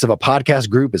dynamics of a podcast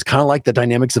group is kind of like the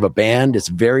dynamics of a band. It's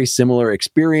very similar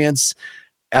experience.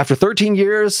 After 13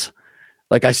 years,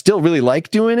 like I still really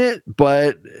like doing it,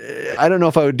 but I don't know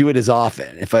if I would do it as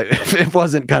often if it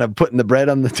wasn't kind of putting the bread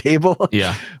on the table.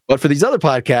 Yeah. But for these other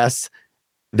podcasts,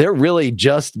 they're really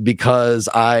just because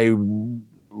I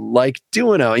like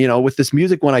doing it, with this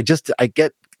music one. I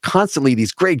get constantly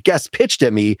these great guests pitched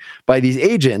at me by these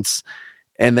agents.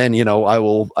 And then, I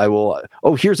will,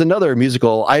 here's another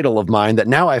musical idol of mine that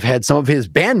now I've had some of his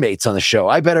bandmates on the show.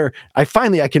 I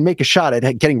can make a shot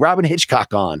at getting Robin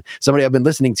Hitchcock on, somebody I've been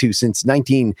listening to since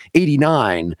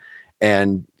 1989.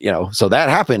 And, so that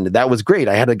happened. That was great.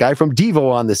 I had a guy from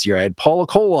Devo on this year. I had Paula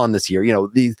Cole on this year.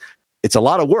 It's a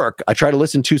lot of work. I try to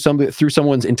listen to through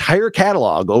someone's entire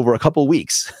catalog over a couple of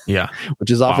weeks. Yeah. Which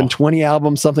is often 20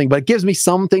 albums, something, but it gives me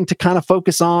something to kind of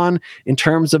focus on in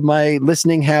terms of my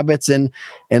listening habits. And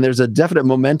there's a definite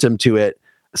momentum to it.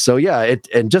 So yeah,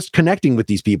 and just connecting with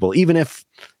these people, even if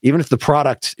the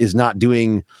product is not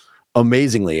doing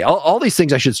amazingly, all these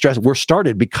things I should stress were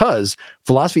started because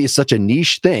philosophy is such a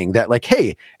niche thing that, like,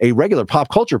 hey, a regular pop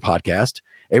culture podcast,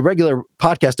 a regular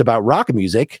podcast about rock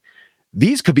music,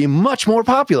 these could be much more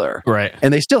popular. Right.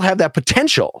 And they still have that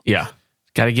potential. Yeah.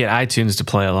 Got to get iTunes to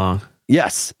play along.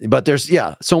 Yes. But there's,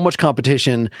 so much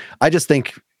competition. I just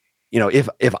think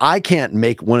if I can't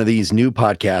make one of these new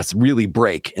podcasts really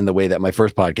break in the way that my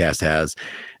first podcast has,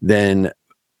 then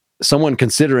someone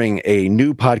considering a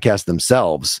new podcast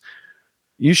themselves,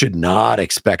 you should not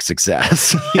expect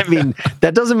success. I mean,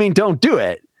 that doesn't mean don't do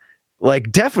it.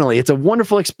 Like, definitely, it's a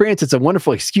wonderful experience. It's a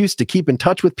wonderful excuse to keep in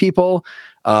touch with people.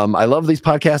 I love these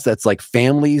podcasts that's like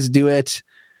families do it.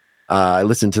 I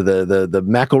listen to the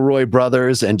McElroy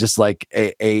brothers, and just like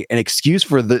an excuse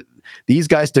for these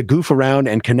guys to goof around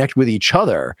and connect with each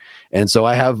other. And so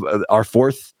I have our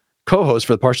fourth co-host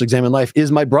for the Partially Examined Life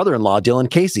is my brother-in-law, Dylan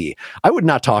Casey. I would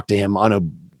not talk to him on a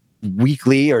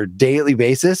weekly or daily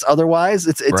basis otherwise.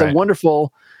 It's right. A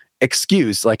wonderful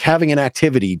excuse, like having an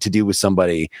activity to do with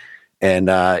somebody. And,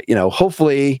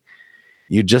 hopefully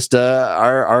you just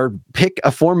are pick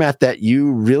a format that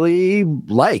you really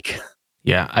like.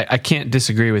 Yeah, I can't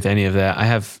disagree with any of that. I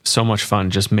have so much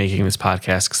fun just making this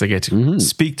podcast because I get to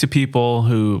speak to people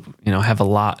who, have a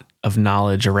lot of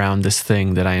knowledge around this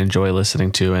thing that I enjoy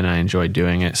listening to, and I enjoy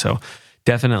doing it. So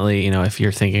definitely, if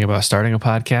you're thinking about starting a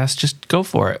podcast, just go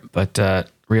for it. But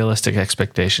realistic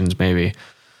expectations, maybe.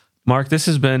 Mark, this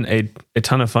has been a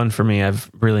ton of fun for me.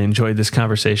 I've really enjoyed this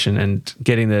conversation and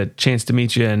getting the chance to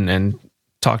meet you and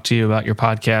talk to you about your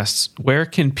podcasts. Where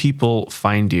can people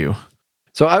find you?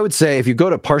 So I would say if you go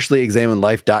to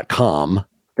partiallyexaminedlife.com,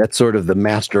 that's sort of the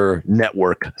master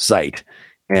network site.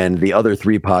 And the other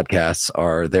three podcasts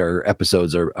their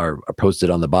episodes are posted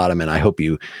on the bottom. And I hope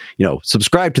you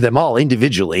subscribe to them all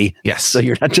individually. Yes. So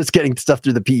you're not just getting stuff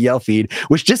through the PEL feed,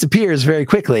 which disappears very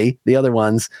quickly, the other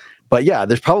ones. But yeah,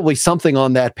 there's probably something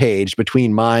on that page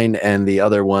between mine and the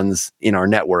other ones in our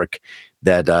network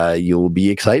that you'll be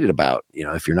excited about.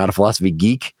 If you're not a philosophy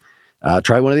geek,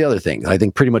 try one of the other things. I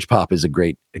think Pretty Much Pop is a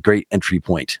great entry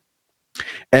point.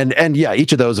 And yeah,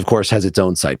 each of those, of course, has its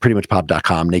own site.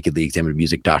 prettymuchpop.com,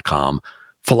 nakedlyexaminedmusic.com,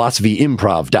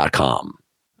 philosophyimprov.com.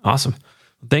 Awesome.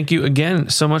 Thank you again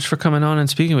so much for coming on and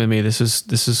speaking with me. This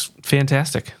is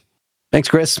fantastic. Thanks,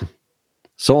 Chris.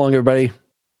 So long, everybody.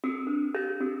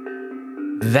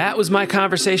 That was my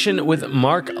conversation with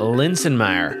Mark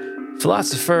Linsenmayer,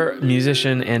 philosopher,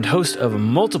 musician, and host of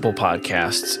multiple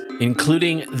podcasts,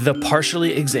 including The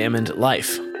Partially Examined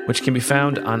Life, which can be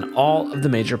found on all of the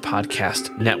major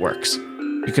podcast networks.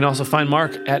 You can also find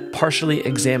Mark at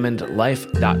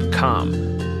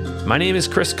partiallyexaminedlife.com. My name is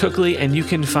Chris Cookley, and you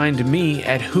can find me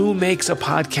at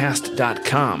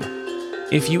whomakesapodcast.com.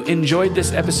 If you enjoyed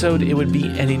this episode, it would be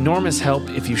an enormous help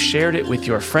if you shared it with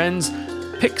your friends.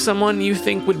 Pick someone you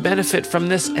think would benefit from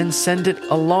this and send it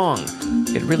along.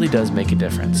 It really does make a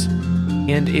difference.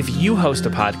 And if you host a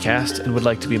podcast and would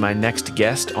like to be my next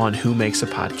guest on Who Makes a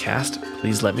Podcast,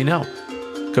 please let me know.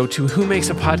 Go to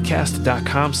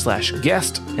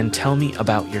whomakesapodcast.com/guest and tell me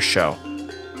about your show.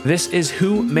 This is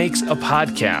Who Makes a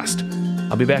Podcast.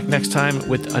 I'll be back next time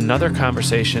with another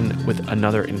conversation with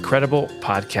another incredible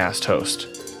podcast host.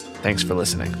 Thanks for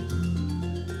listening.